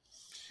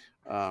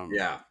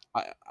 yeah,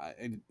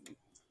 it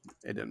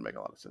didn't make a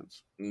lot of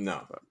sense.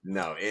 No,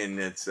 and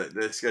it's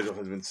the schedule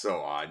has been so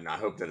odd, and I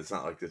hope that it's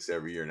not like this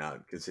every year now,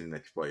 considering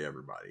that you play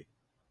everybody.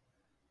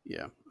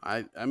 Yeah,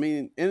 I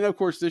mean, and of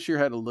course this year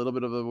had a little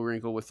bit of a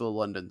wrinkle with the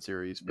London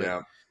series,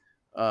 but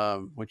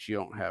which you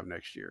don't have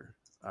next year.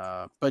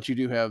 But you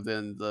do have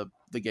then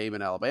the game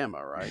in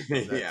Alabama, right?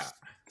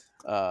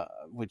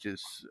 Which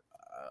is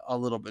a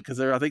little bit, because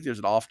I think there's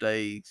an off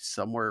day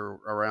somewhere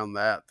around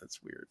that. That's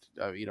weird.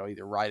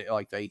 Either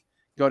like they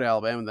go to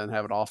Alabama and then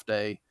have an off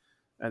day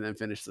and then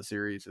finish the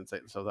series, and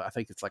so I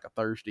think it's like a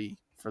Thursday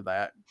for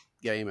that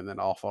game and then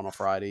off on a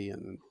Friday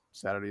and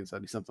Saturday and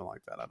Sunday, something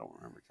like that. I don't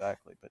remember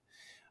exactly, but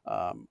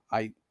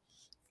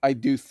I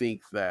do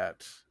think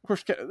that, of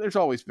course, there's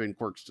always been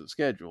quirks to the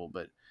schedule,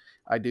 but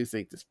I do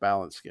think this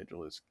balanced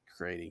schedule is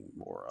creating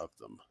more of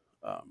them,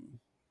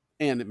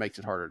 and it makes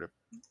it harder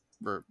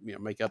to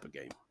make up a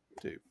game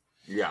too.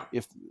 Yeah,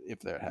 if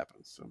that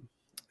happens. So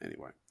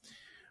anyway,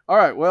 all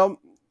right. Well,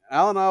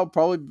 Al and I'll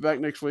probably be back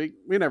next week.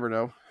 We never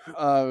know.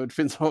 It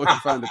depends on what we can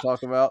find to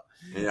talk about.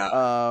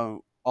 Yeah.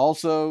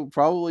 Also,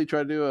 probably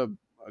try to do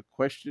a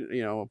question,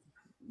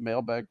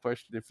 mailbag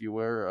question, if you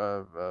were,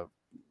 of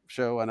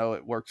show. I know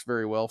it works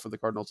very well for the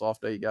Cardinals off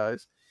day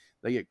guys.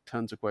 They get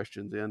tons of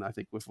questions in. I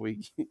think if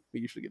we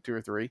usually get 2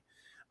 or 3.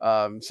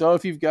 So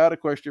if you've got a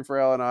question for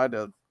Al and I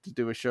to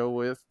do a show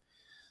with,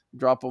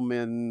 drop them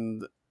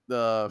in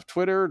the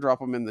Twitter, drop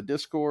them in the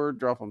Discord,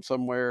 drop them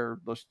somewhere.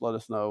 Just let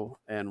us know,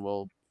 and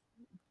we'll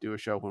do a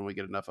show when we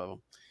get enough of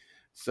them.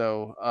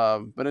 So,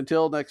 but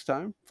until next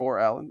time, for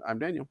Alan, I'm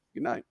Daniel.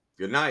 Good night.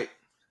 Good night.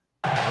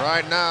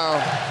 Right now,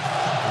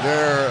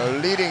 their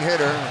leading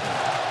hitter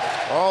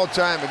all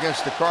time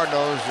against the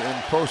Cardinals in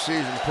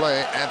postseason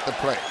play at the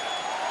plate.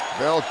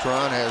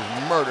 Beltran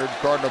has murdered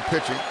Cardinal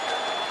pitching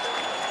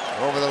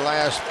over the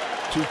last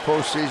 2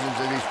 postseasons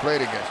that he's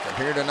played against them.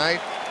 Here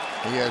tonight,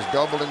 he has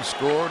doubled and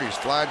scored. He's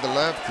flied to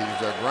left. He's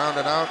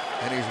grounded out,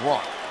 and he's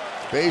walked.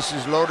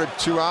 Bases loaded,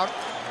 2 out.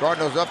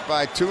 Cardinals up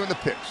by 2 in the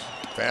pitch.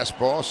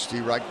 Fastball,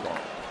 Steve right ball.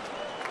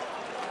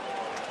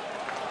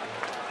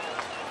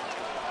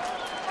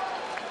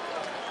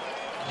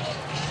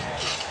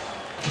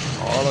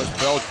 Carlos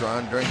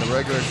Beltran during the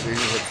regular season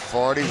had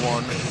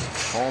 41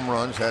 home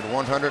runs, had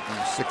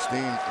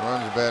 116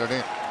 runs batted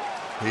in.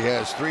 He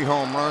has 3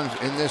 home runs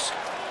in this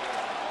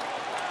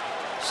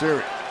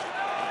series.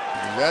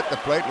 He's at the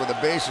plate with the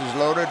bases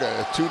loaded,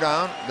 2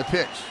 down, the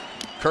pitch.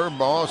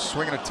 Curveball,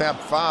 swinging a tap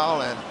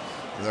foul, and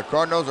the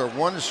Cardinals are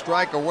 1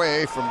 strike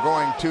away from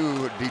going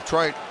to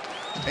Detroit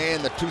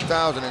and the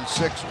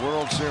 2006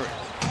 World Series.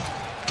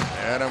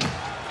 Adam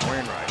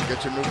Wainwright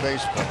gets a new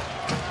baseball.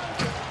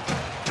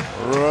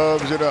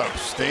 Rubs it up,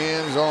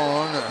 stands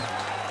on,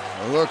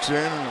 looks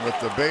in with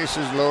the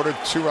bases loaded,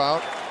 2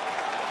 out.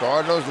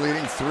 Cardinals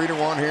leading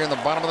 3-1 here in the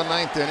bottom of the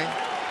 9th inning.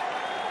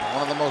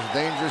 One of the most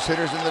dangerous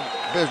hitters in the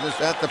business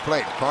at the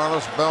plate,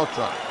 Carlos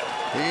Beltran.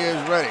 He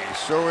is ready.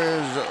 So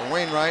is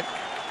Wainwright.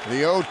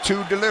 The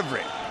 0-2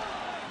 delivery.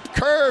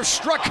 Curve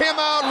struck him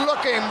out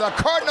looking. The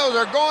Cardinals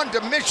are going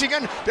to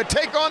Michigan to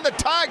take on the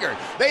Tigers.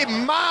 They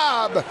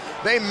mob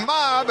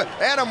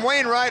Adam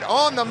Wainwright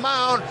on the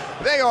mound.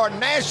 They are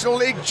National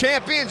League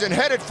champions and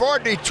headed for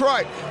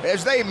Detroit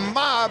as they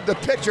mob the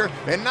pitcher.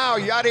 And now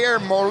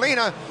Yadier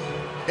Molina.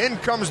 In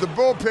comes the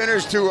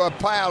bullpenners to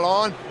pile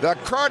on. The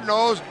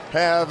Cardinals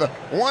have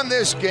won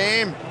this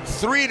game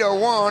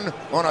 3-1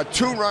 on a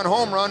 2-run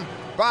home run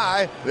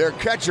by their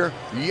catcher,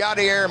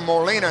 Yadier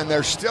Molina, and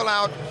they're still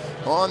out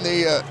on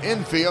the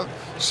infield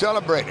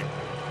celebrating.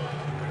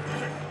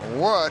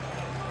 What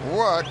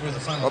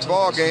a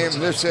ball game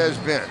this has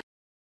been.